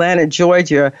in Atlanta,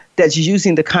 Georgia, that's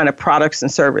using the kind of products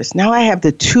and service. Now I have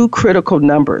the 2 critical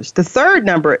numbers. The third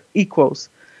number equals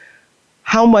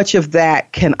how much of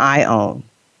that can I own?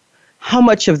 How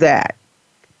much of that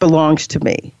belongs to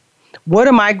me? What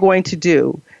am I going to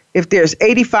do if there's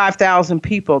 85,000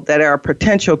 people that are a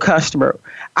potential customer,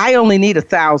 I only need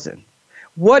 1,000.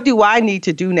 What do I need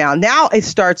to do now? Now it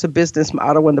starts a business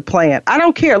model and the plan. I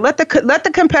don't care. Let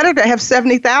the competitor have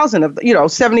 70,000 of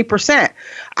 70%.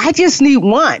 I just need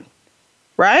one,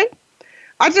 right?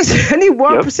 I need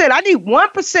 1%. Yep. I need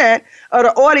 1% of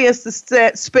the audience to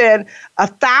spend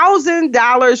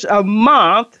 $1,000 a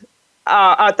month,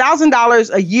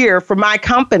 $1,000 a year for my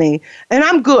company, and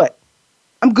I'm good.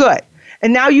 I'm good.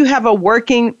 And now you have a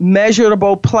working,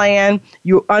 measurable plan.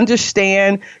 You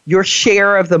understand your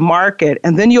share of the market.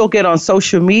 And then you'll get on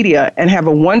social media and have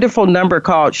a wonderful number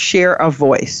called share of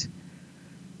voice.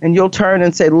 And you'll turn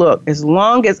and say, look, as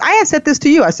long as, I had said this to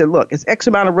you, I said, look, it's X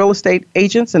amount of real estate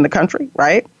agents in the country,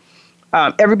 right?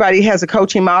 Everybody has a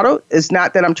coaching model. It's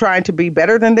not that I'm trying to be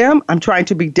better than them. I'm trying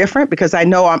to be different because I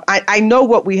know I know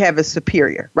what we have is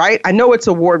superior, right? I know it's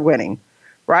award winning.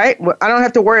 Right? I don't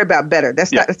have to worry about better.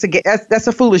 That's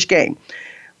a foolish game.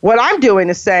 What I'm doing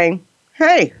is saying,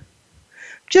 hey,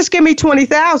 just give me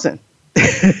 20,000.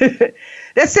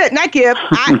 That's it. Not give.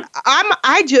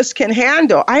 I just can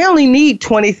handle. I only need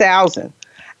 20,000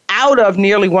 out of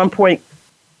nearly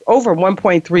over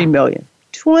 1.3 million.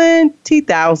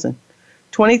 20,000.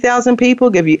 20,000 people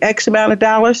give you X amount of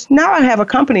dollars. Now I have a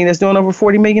company that's doing over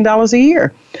 $40 million a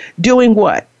year. Doing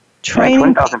what? Training.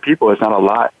 20,000 people is not a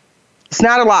lot. It's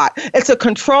not a lot. It's a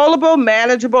controllable,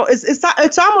 manageable.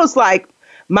 It's almost like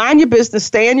mind your business,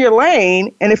 stay in your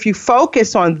lane, and if you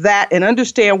focus on that and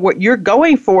understand what you're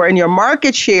going for and your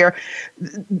market share,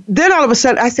 then all of a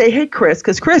sudden I say, hey, Chris,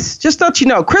 because Chris, just let you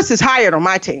know, Chris is hired on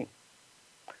my team.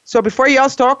 So before y'all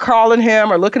start calling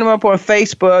him or looking him up on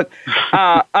Facebook,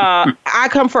 I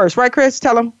come first. Right, Chris?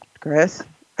 Tell him, Chris.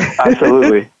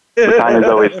 Absolutely. Tanya's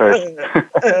always first.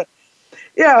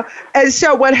 Yeah, and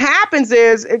so what happens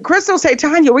is, Chris will say,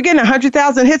 Tanya, we're getting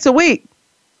 100,000 hits a week,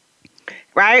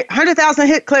 right? 100,000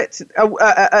 hit clicks a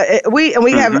week,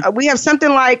 and we have something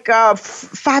like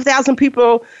 5,000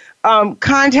 people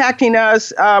contacting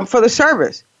us for the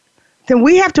service. Then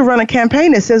we have to run a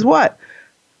campaign that says what?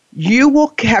 You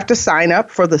will have to sign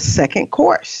up for the second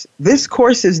course. This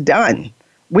course is done.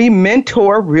 We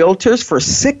mentor realtors for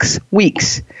 6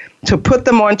 weeks to put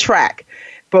them on track.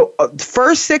 But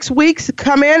first 6 weeks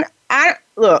come in,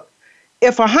 look,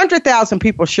 if 100,000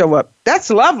 people show up, that's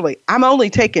lovely. I'm only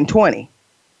taking 20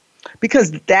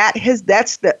 because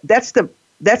that's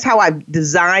how I've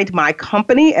designed my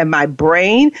company and my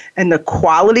brain and the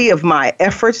quality of my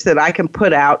efforts that I can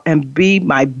put out and be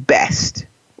my best,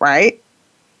 right?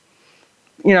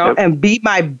 Yep. And be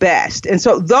my best. And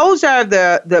so those are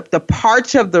the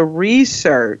parts of the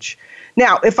research.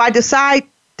 Now, if I decide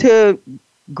to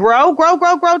grow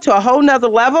to a whole nother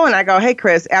level. And I go, hey,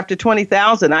 Chris, after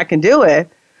 20,000, I can do it.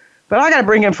 But I got to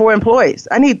bring in 4 employees.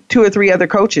 I need 2 or 3 other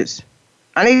coaches.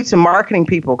 I need some marketing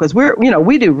people because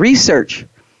we do research.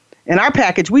 In our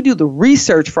package, we do the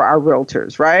research for our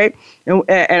realtors, right?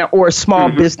 Or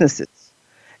small businesses.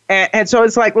 And so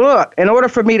it's like, look, in order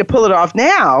for me to pull it off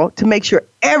now, to make sure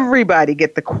everybody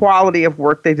get the quality of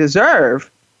work they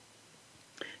deserve,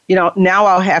 now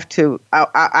I have to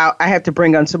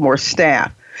bring on some more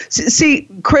staff. See,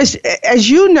 Chris, as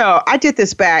you know, I did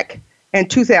this back in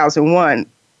 2001,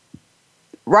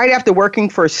 right after working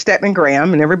for Stedman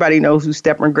Graham, and everybody knows who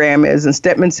Stedman Graham is. And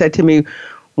Stedman said to me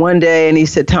one day, and he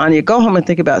said, Tanya, go home and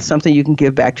think about something you can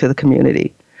give back to the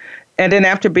community. And then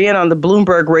after being on the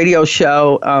Bloomberg radio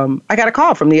show, I got a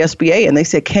call from the SBA, and they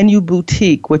said, can you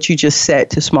boutique what you just said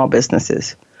to small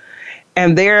businesses?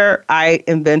 And there I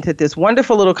invented this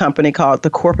wonderful little company called The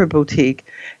Corporate Boutique,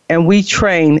 and we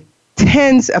train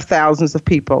tens of thousands of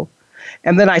people.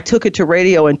 And then I took it to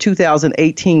radio in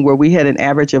 2018, where we had an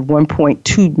average of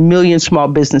 1.2 million small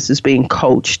businesses being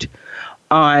coached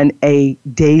on a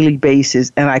daily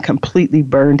basis. And I completely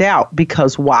burned out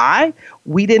because why?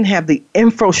 We didn't have the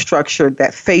infrastructure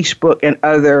that Facebook and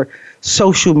other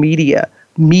social media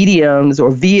mediums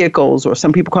or vehicles, or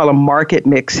some people call them market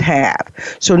mix, have.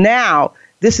 So now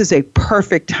this is a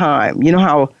perfect time. You know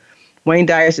how Wayne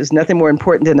Dyer says nothing more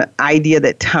important than the idea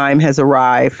that time has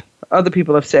arrived. Other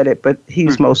people have said it, but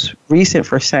he's most recent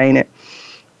for saying it.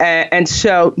 And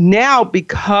so now,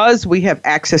 because we have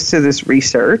access to this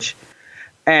research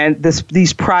and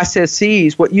these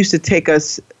processes, what used to take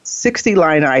us 60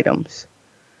 line items,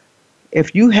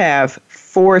 if you have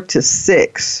 4 to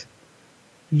 6,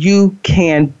 you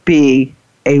can be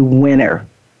a winner.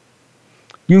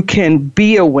 You can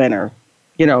be a winner.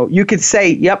 You could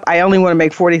say, yep, I only want to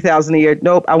make 40,000 a year.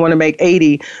 Nope, I want to make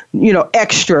 80,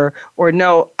 extra. Or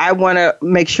no, I want to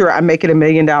make sure I make it $1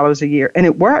 million a year. And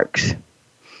it works.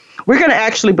 We're going to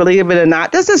actually, believe it or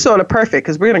not, this is sort of perfect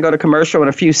because we're going to go to commercial in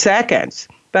a few seconds.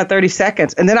 about 30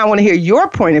 seconds. And then I want to hear your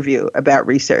point of view about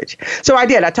research. So I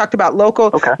talked about local.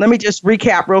 Okay. Let me just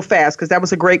recap real fast because that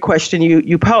was a great question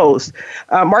you posed.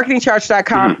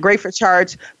 Marketingcharts.com, great for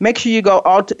charts. Make sure you go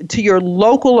all to your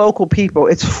local people.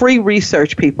 It's free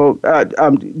research, people.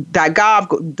 .gov,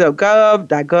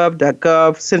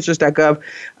 census.gov,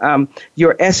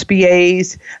 your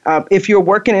SBAs. If you're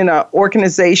working in an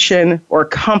organization or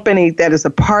company that is a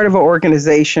part of an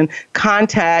organization,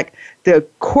 contact the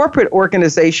corporate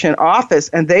organization office,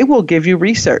 and they will give you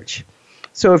research.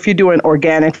 So if you're doing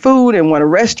organic food and want a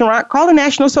restaurant, call the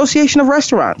National Association of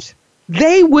Restaurants.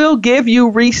 They will give you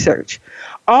research.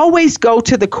 Always go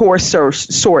to the core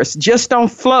source. Just don't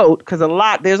float, because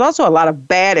there's also a lot of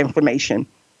bad information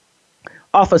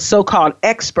off of so-called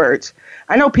experts.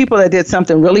 I know people that did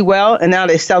something really well, and now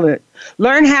they're selling it.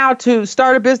 Learn how to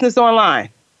start a business online.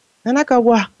 And I go,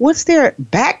 well, what's their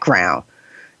background?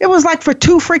 It was like for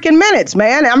 2 freaking minutes,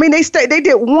 man. I mean, they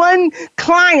did one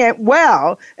client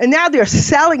well, and now they're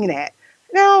selling that.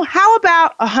 Now, how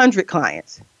about 100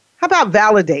 clients? How about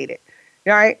validated?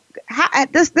 All right,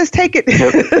 let's take it.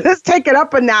 Let's take it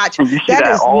up a notch. And you see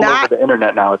that all over the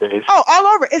internet nowadays. Oh, all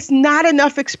over. It's not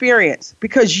enough experience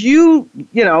because you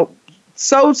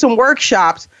sold some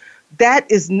workshops. That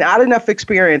is not enough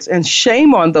experience, and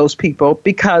shame on those people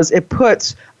because it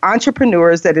puts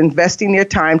entrepreneurs that investing their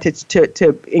time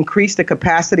to increase the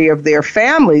capacity of their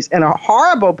families in a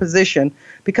horrible position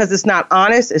because it's not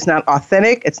honest, it's not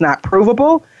authentic, it's not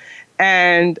provable,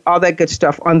 and all that good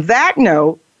stuff. On that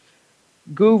note,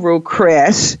 Guru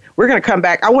Chris, we're going to come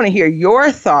back. I want to hear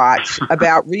your thoughts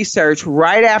about research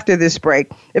right after this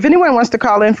break. If anyone wants to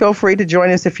call in, feel free to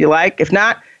join us if you like. If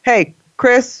not, hey,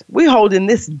 Chris, we holding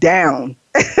this down.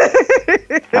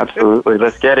 Absolutely.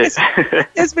 Let's get it.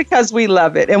 It's because we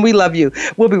love it, and we love you.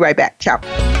 We'll be right back. Ciao.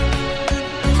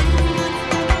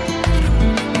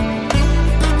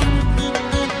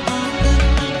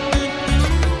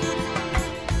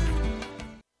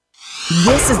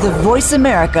 This is the Voice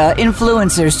America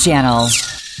Influencers Channel.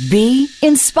 Be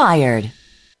inspired.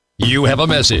 You have a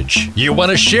message. You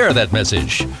want to share that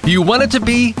message. You want it to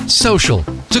be social,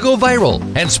 to go viral,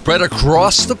 and spread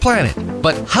across the planet.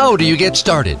 But how do you get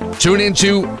started? Tune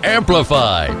into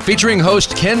Amplify, featuring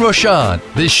host Ken Rochon.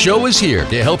 This show is here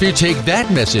to help you take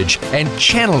that message and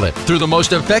channel it through the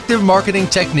most effective marketing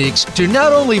techniques to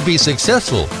not only be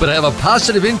successful, but have a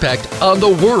positive impact on the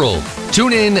world.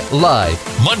 Tune in live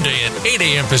Monday at 8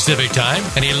 a.m. Pacific Time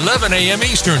and 11 a.m.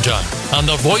 Eastern Time on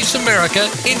the Voice America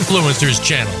Influencers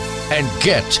Channel. And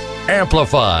get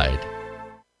amplified.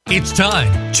 It's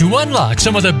time to unlock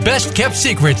some of the best-kept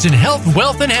secrets in health,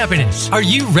 wealth, and happiness. Are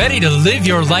you ready to live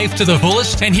your life to the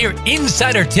fullest and hear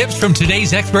insider tips from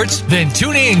today's experts? Then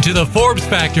tune in to The Forbes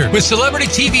Factor with celebrity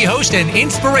TV host and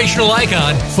inspirational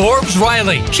icon, Forbes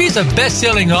Riley. She's a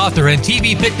best-selling author and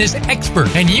TV fitness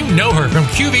expert, and you know her from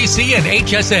QVC and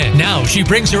HSN. Now she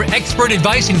brings her expert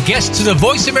advice and guests to the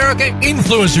Voice America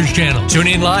Influencers Channel. Tune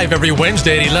in live every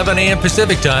Wednesday at 11 a.m.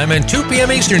 Pacific Time and 2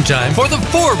 p.m. Eastern Time for The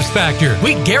Forbes Factor.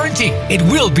 We guarantee it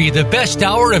will be the best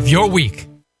hour of your week.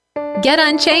 Get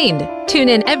Unchained. Tune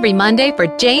in every Monday for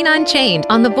Jane Unchained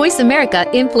on the Voice America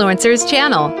Influencers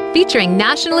Channel, featuring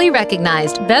nationally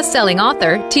recognized best-selling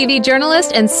author, TV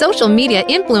journalist, and social media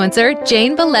influencer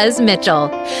Jane Velez Mitchell.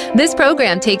 This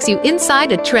program takes you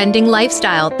inside a trending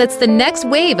lifestyle that's the next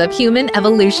wave of human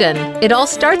evolution. It all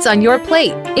starts on your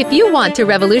plate. If you want to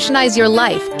revolutionize your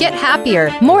life, get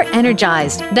happier, more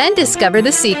energized, then discover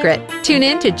the secret. Tune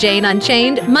in to Jane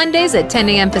Unchained Mondays at 10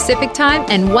 a.m. Pacific Time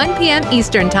and 1 p.m.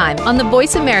 Eastern Time on the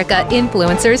Voice America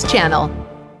Influencers Channel.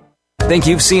 Think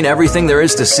you've seen everything there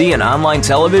is to see in online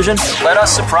television? Let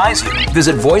us surprise you.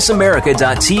 Visit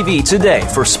voiceamerica.tv today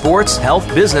for sports,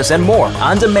 health, business, and more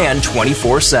on demand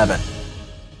 24/7.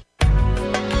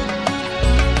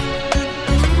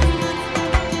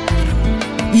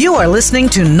 You are listening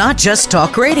to Not Just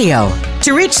Talk Radio.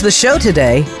 To reach the show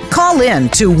today, call in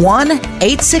to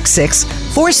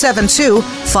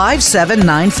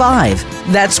 1-866-472-5795.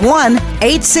 That's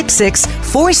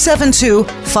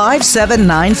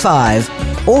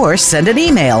 1-866-472-5795. Or send an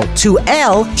email to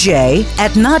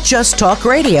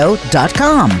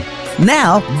lj@notjusttalkradio.com.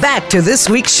 Now, back to this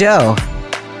week's show.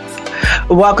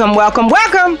 Welcome.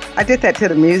 I did that to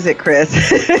the music, Chris.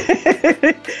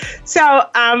 So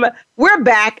we're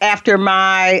back after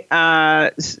my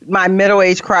middle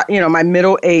age,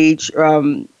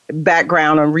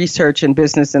 background on research and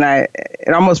business, and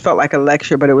it almost felt like a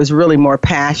lecture, but it was really more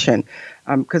passion.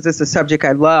 because it's a subject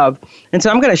I love. And so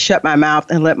I'm going to shut my mouth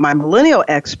and let my millennial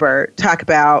expert talk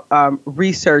about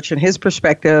research and his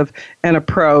perspective and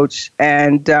approach.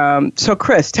 And so,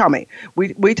 Chris, tell me,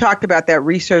 we talked about that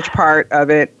research part of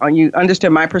it. You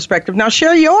understand my perspective. Now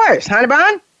share yours, Honey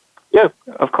Bun. Yeah,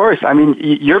 of course. I mean,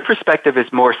 your perspective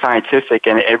is more scientific,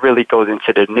 and it really goes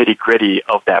into the nitty-gritty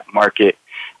of that market.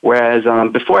 Whereas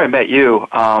before I met you,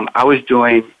 I was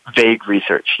doing vague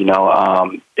research.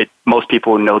 Most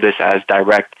people know this as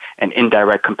direct and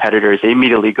indirect competitors. They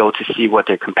immediately go to see what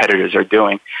their competitors are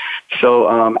doing. So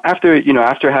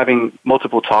after having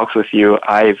multiple talks with you,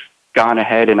 I've gone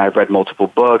ahead and I've read multiple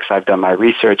books. I've done my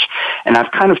research, and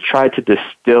I've kind of tried to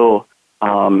distill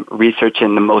research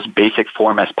in the most basic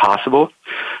form as possible.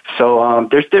 So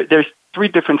there's three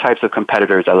different types of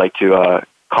competitors, I like to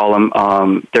call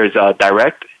them. There's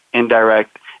direct,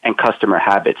 indirect, and customer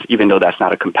habits, even though that's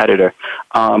not a competitor.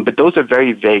 But those are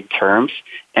very vague terms.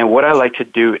 And what I like to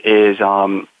do is,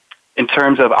 in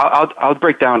terms of, I'll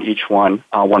break down each one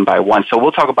by one. So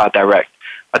we'll talk about direct.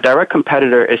 A direct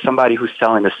competitor is somebody who's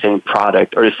selling the same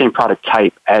product or the same product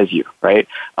type as you, right?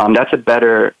 That's a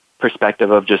better perspective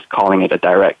of just calling it a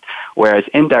direct. Whereas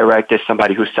indirect is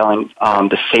somebody who's selling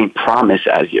the same promise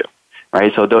as you,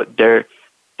 right? So they're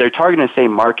targeting the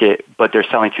same market, but they're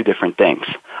selling two different things.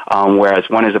 Whereas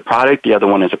one is a product, the other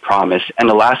one is a promise. And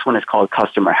the last one is called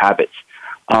customer habits.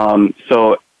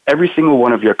 So every single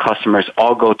one of your customers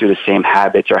all go through the same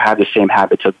habits or have the same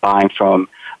habits of buying from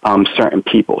certain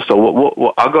people.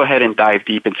 So I'll go ahead and dive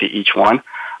deep into each one.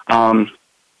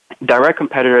 Direct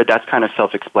competitor, that's kind of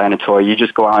self-explanatory. You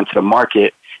just go out into the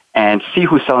market and see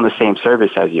who's selling the same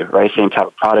service as you, right? Same type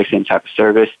of product, same type of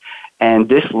service. And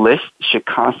this list should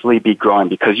constantly be growing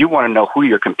because you want to know who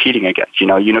you're competing against. You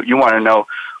want to know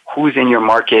who's in your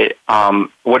market,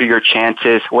 what are your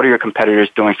chances, what are your competitors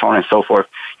doing, so on and so forth.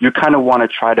 You kind of want to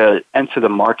try to enter the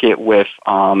market with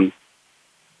the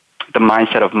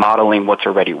mindset of modeling what's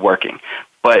already working.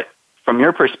 But from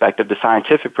your perspective, the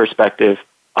scientific perspective,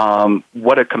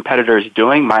 what a competitor is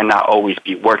doing might not always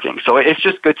be working. So it's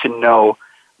just good to know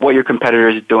what your competitor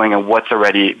is doing and what's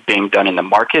already being done in the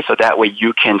market, so that way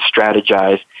you can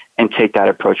strategize and take that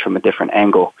approach from a different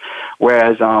angle.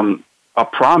 Whereas a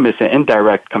promise, an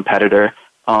indirect competitor,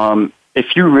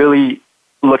 if you really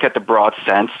look at the broad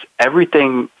sense,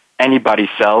 everything anybody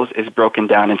sells is broken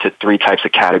down into three types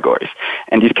of categories.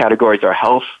 And these categories are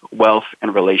health, wealth,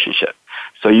 and relationship.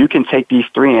 So you can take these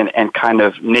three and kind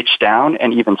of niche down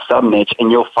and even sub-niche,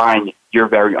 and you'll find your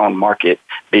very own market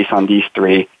based on these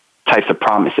three types of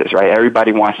promises, right?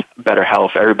 Everybody wants better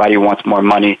health, everybody wants more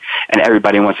money, and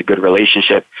everybody wants a good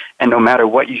relationship. And no matter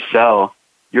what you sell,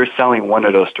 you're selling one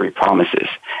of those three promises.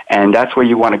 And that's where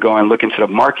you want to go and look into the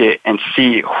market and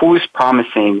see who's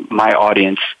promising my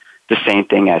audience the same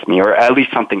thing as me, or at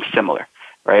least something similar,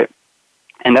 right?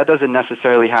 And that doesn't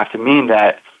necessarily have to mean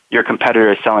that your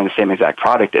competitor is selling the same exact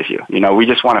product as you. We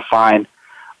just want to find,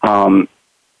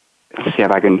 let's see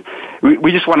if I can,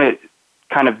 we just want to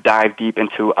kind of dive deep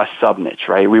into a sub-niche,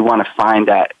 right? We want to find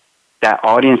that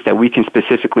audience that we can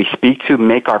specifically speak to,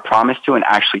 make our promise to, and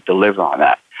actually deliver on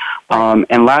that.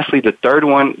 And lastly, the third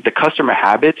one, the customer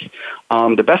habits.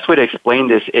 The best way to explain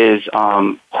this is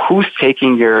who's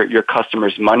taking your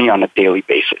customers' money on a daily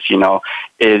basis.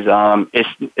 Is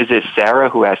it Sarah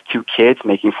who has 2 kids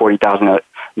making $40,000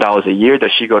 a year?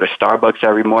 Does she go to Starbucks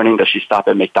every morning? Does she stop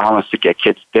at McDonald's to get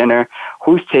kids dinner?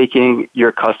 Who's taking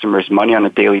your customers' money on a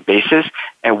daily basis,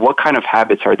 and what kind of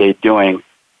habits are they doing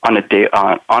on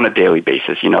a daily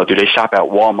basis? Do they shop at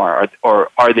Walmart or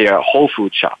are they a Whole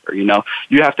Foods shopper?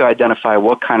 You have to identify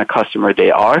what kind of customer they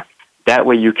are. That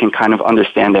way you can kind of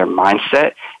understand their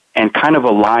mindset and kind of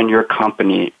align your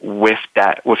company with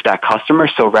that customer.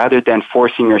 So rather than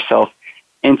forcing yourself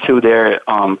into their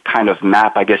kind of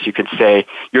map, I guess you could say,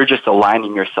 you're just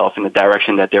aligning yourself in the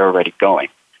direction that they're already going,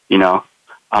 And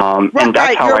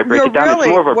that's how I break it down. It's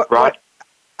more of a broad...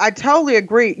 I totally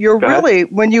agree.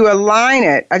 When you align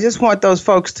it, I just want those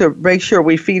folks to make sure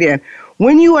we feed in.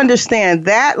 When you understand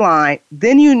that line,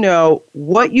 then you know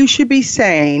what you should be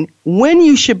saying, when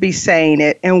you should be saying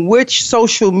it, and which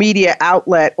social media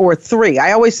outlet or 3.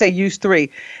 I always say use 3.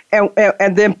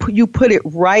 And then you put it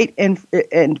right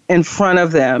in front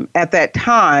of them at that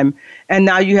time, and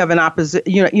now you have an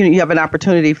you have an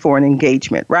opportunity for an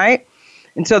engagement, right?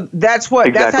 And so that's how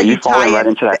you tie right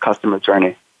into that customer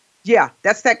journey. Yeah,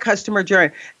 that's that customer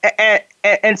journey.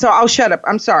 And so I'll shut up.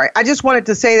 I'm sorry. I just wanted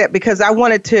to say that because I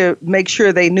wanted to make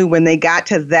sure they knew when they got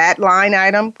to that line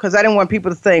item, because I didn't want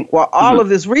people to think, well, all of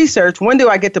this research, when do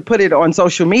I get to put it on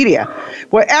social media?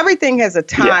 Well, everything has a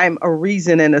time, a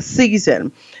reason, and a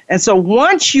season. And so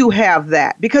once you have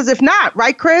that, because if not,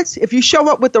 right, Chris, if you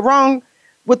show up with the wrong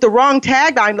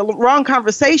tagline, the wrong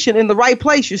conversation in the right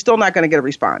place, you're still not going to get a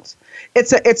response.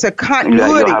 It's a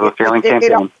continuity. You'll have a failing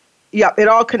campaign. It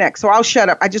all connects. So I'll shut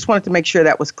up. I just wanted to make sure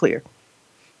that was clear.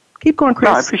 Keep going, Chris.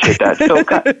 No, I appreciate that.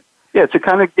 So, to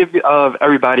kind of give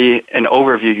everybody an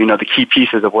overview, the key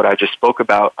pieces of what I just spoke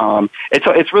about,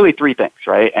 it's really three things,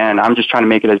 right? And I'm just trying to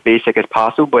make it as basic as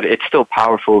possible, but it's still a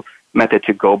powerful method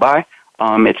to go by.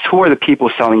 It's who are the people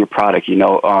selling your product,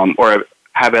 or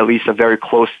have at least a very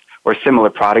close or similar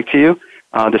product to you.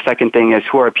 The second thing is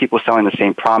who are people selling the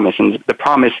same promise. And the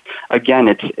promise, again,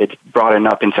 it's broadened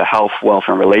up into health, wealth,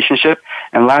 and relationship.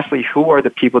 And lastly, who are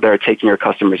the people that are taking your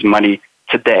customers' money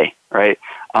today, right?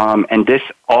 And this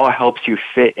all helps you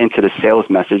fit into the sales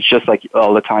message, just like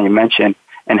LaTanya mentioned,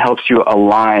 and helps you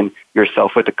align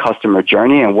yourself with the customer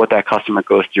journey and what that customer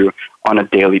goes through on a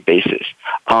daily basis.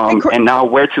 And now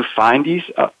where to find these?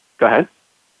 Go ahead.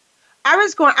 I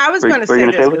was going to say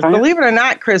this, because believe it or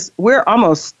not, Chris, we're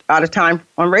almost out of time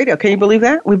on radio. Can you believe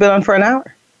that? We've been on for an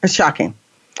hour. It's shocking.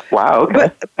 Wow. Okay.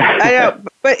 But I know.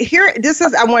 But here,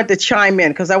 I wanted to chime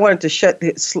in because I wanted to shut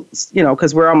this,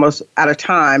 because we're almost out of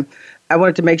time. I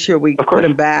wanted to make sure we put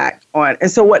him back on. And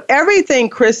so everything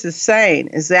Chris is saying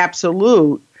is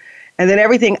absolute. And then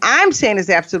everything I'm saying is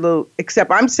absolute,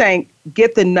 except I'm saying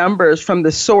get the numbers from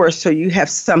the source so you have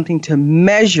something to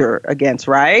measure against,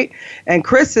 right? And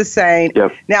Chris is saying,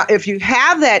 now, if you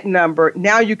have that number,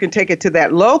 now you can take it to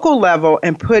that local level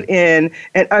and put in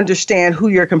and understand who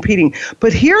you're competing.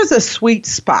 But here's a sweet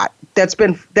spot that's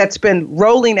been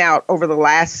rolling out over the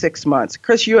last 6 months.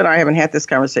 Chris, you and I haven't had this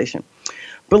conversation.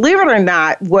 Believe it or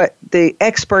not, what the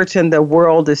experts in the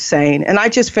world is saying, and I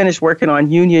just finished working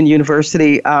on Union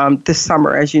University this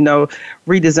summer, as you know,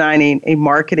 redesigning a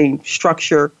marketing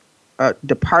structure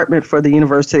department for the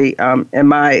university in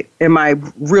my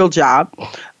real job,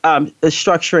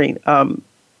 structuring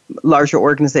larger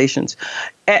organizations.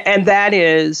 And that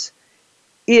is,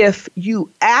 if you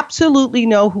absolutely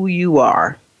know who you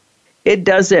are, it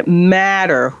doesn't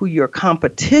matter who your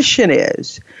competition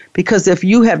is, because if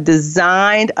you have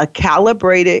designed a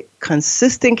calibrated,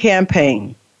 consistent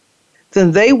campaign,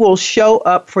 then they will show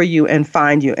up for you and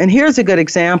find you. And here's a good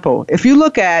example. If you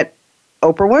look at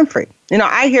Oprah Winfrey,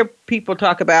 I hear people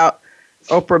talk about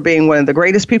Oprah being one of the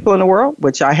greatest people in the world,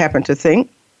 which I happen to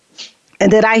think.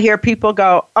 And then I hear people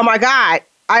go, oh my God,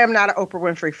 I am not an Oprah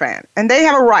Winfrey fan. And they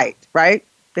have a right?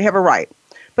 They have a right.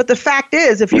 But the fact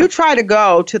is, if you try to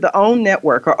go to the OWN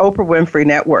network or Oprah Winfrey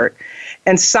Network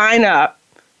and sign up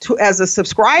as a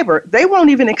subscriber, they won't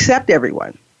even accept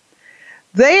everyone.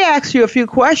 They ask you a few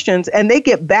questions and they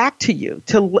get back to you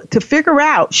to figure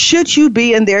out, should you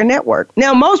be in their network?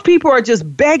 Now, most people are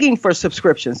just begging for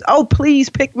subscriptions. Oh, please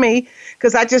pick me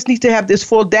because I just need to have this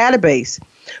full database.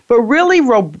 But really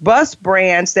robust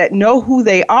brands that know who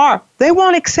they are, they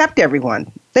won't accept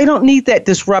everyone. They don't need that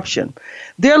disruption.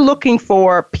 They're looking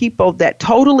for people that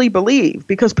totally believe,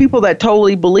 because people that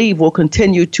totally believe will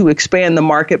continue to expand the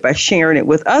market by sharing it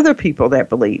with other people that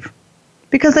believe,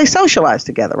 because they socialize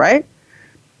together, right?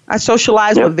 I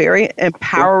socialize with very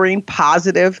empowering,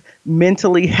 positive,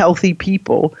 mentally healthy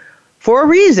people for a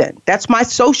reason. That's my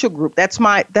social group. That's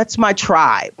my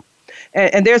tribe.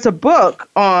 And there's a book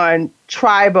on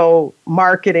tribal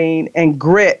marketing and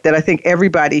grit that I think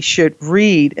everybody should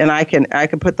read, and I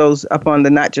can put those up on the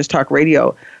Not Just Talk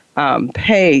Radio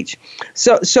page.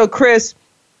 So Chris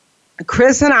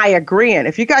and I agree. And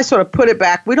if you guys sort of put it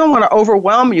back, we don't want to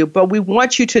overwhelm you, but we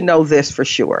want you to know this for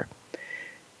sure.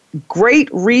 Great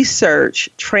research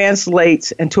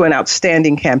translates into an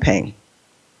outstanding campaign,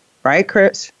 right,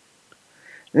 Chris?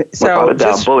 So without a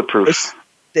doubt, bulletproof.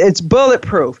 It's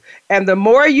bulletproof. And the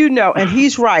more you know, and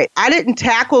he's right, I didn't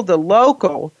tackle the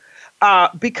local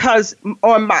because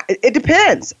it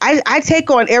depends. I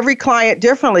take on every client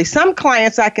differently. Some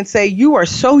clients I can say, you are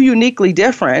so uniquely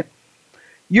different,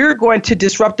 you're going to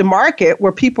disrupt the market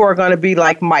where people are going to be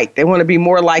like Mike. They want to be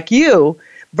more like you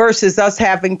versus us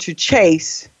having to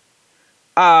chase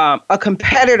a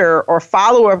competitor or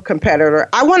follow a competitor.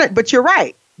 But you're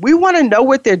right. We want to know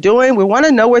what they're doing. We want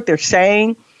to know what they're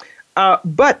saying.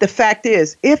 But the fact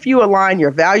is, if you align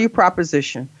your value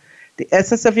proposition, the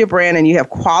essence of your brand, and you have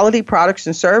quality products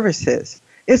and services,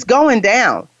 it's going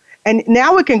down. And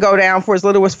now it can go down for as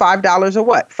little as $5 or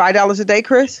what? $5 a day,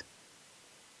 Chris?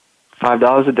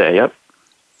 $5 a day, yep.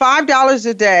 $5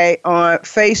 a day on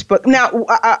Facebook. Now,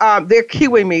 they're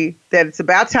cueing me that it's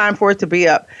about time for it to be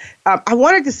up. I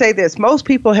wanted to say this. Most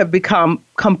people have become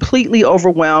completely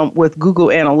overwhelmed with Google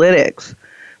Analytics.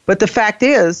 But the fact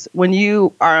is, when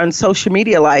you are on social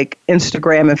media like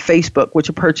Instagram and Facebook, which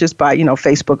are purchased by,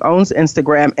 Facebook owns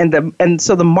Instagram, and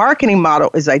so the marketing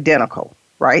model is identical,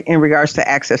 right, in regards to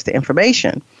access to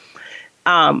information.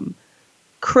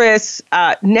 Chris,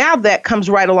 now that comes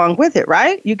right along with it,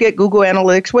 right? You get Google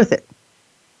Analytics with it.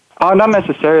 Not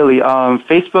necessarily.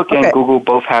 Facebook and Google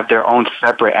both have their own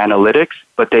separate analytics,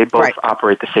 but they both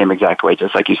operate the same exact way,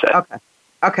 just like you said.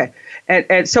 Okay.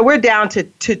 And so we're down to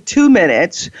 2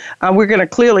 minutes. We're going to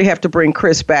clearly have to bring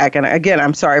Chris back. And again,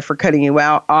 I'm sorry for cutting you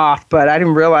off, but I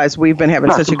didn't realize we've been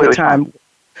having such a good time. Fine.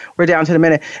 We're down to the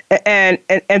minute. And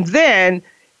then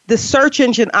the search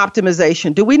engine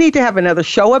optimization. Do we need to have another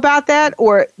show about that?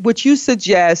 Or would you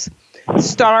suggest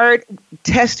start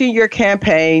testing your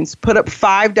campaigns, put up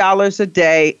 $5 a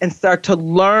day, and start to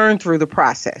learn through the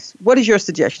process? What is your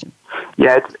suggestion?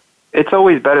 Yeah, it's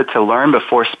always better to learn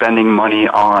before spending money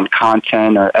on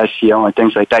content or SEO and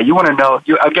things like that. You want to know,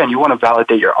 you want to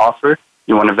validate your offer.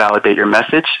 You want to validate your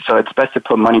message. So it's best to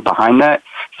put money behind that,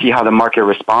 see how the market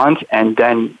responds, and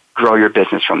then grow your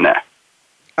business from there.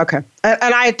 Okay.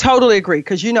 And I totally agree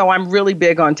because, I'm really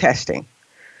big on testing.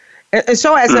 And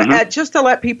so just to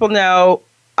let people know,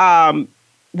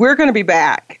 we're going to be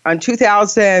back on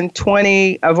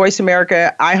 2020, Voice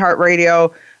America,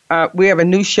 iHeartRadio. We have a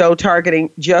new show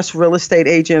targeting just real estate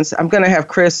agents. I'm going to have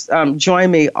Chris join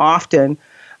me often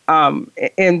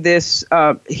in this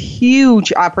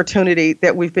huge opportunity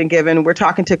that we've been given. We're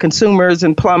talking to consumers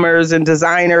and plumbers and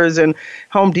designers and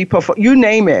Home Depot, you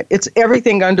name it. It's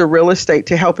everything under real estate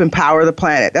to help empower the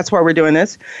planet. That's why we're doing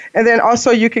this. And then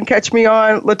also you can catch me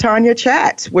on LaTanya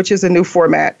Chats, which is a new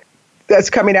format that's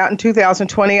coming out in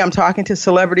 2020. I'm talking to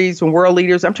celebrities and world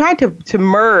leaders. I'm trying to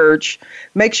merge,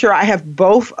 make sure I have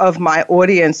both of my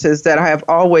audiences that I have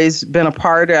always been a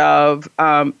part of,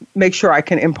 make sure I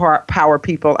can empower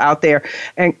people out there.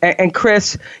 And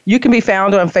Chris, you can be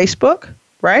found on Facebook,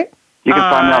 right? You can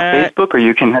find me on Facebook, or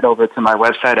you can head over to my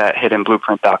website at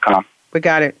hiddenblueprint.com. We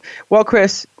got it. Well,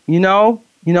 Chris, you know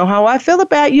how I feel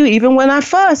about you, even when I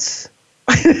fuss.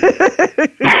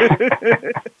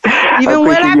 Even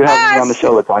when I have me on the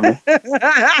show, LaTanya.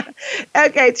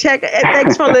 Okay, check it.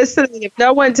 Thanks for listening. If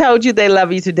no one told you they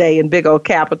love you today in big old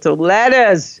capital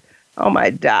letters, oh my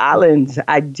darlings,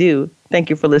 I do. Thank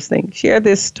you for listening. Share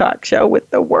this talk show with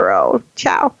the world.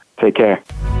 Ciao. Take care.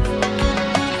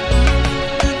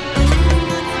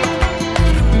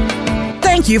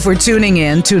 Thank you for tuning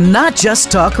in to Not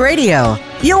Just Talk Radio.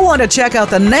 You'll want to check out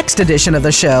the next edition of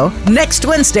the show next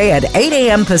Wednesday at 8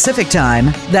 a.m. Pacific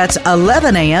Time. That's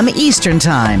 11 a.m. Eastern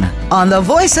Time on the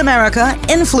Voice America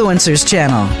Influencers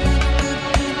Channel.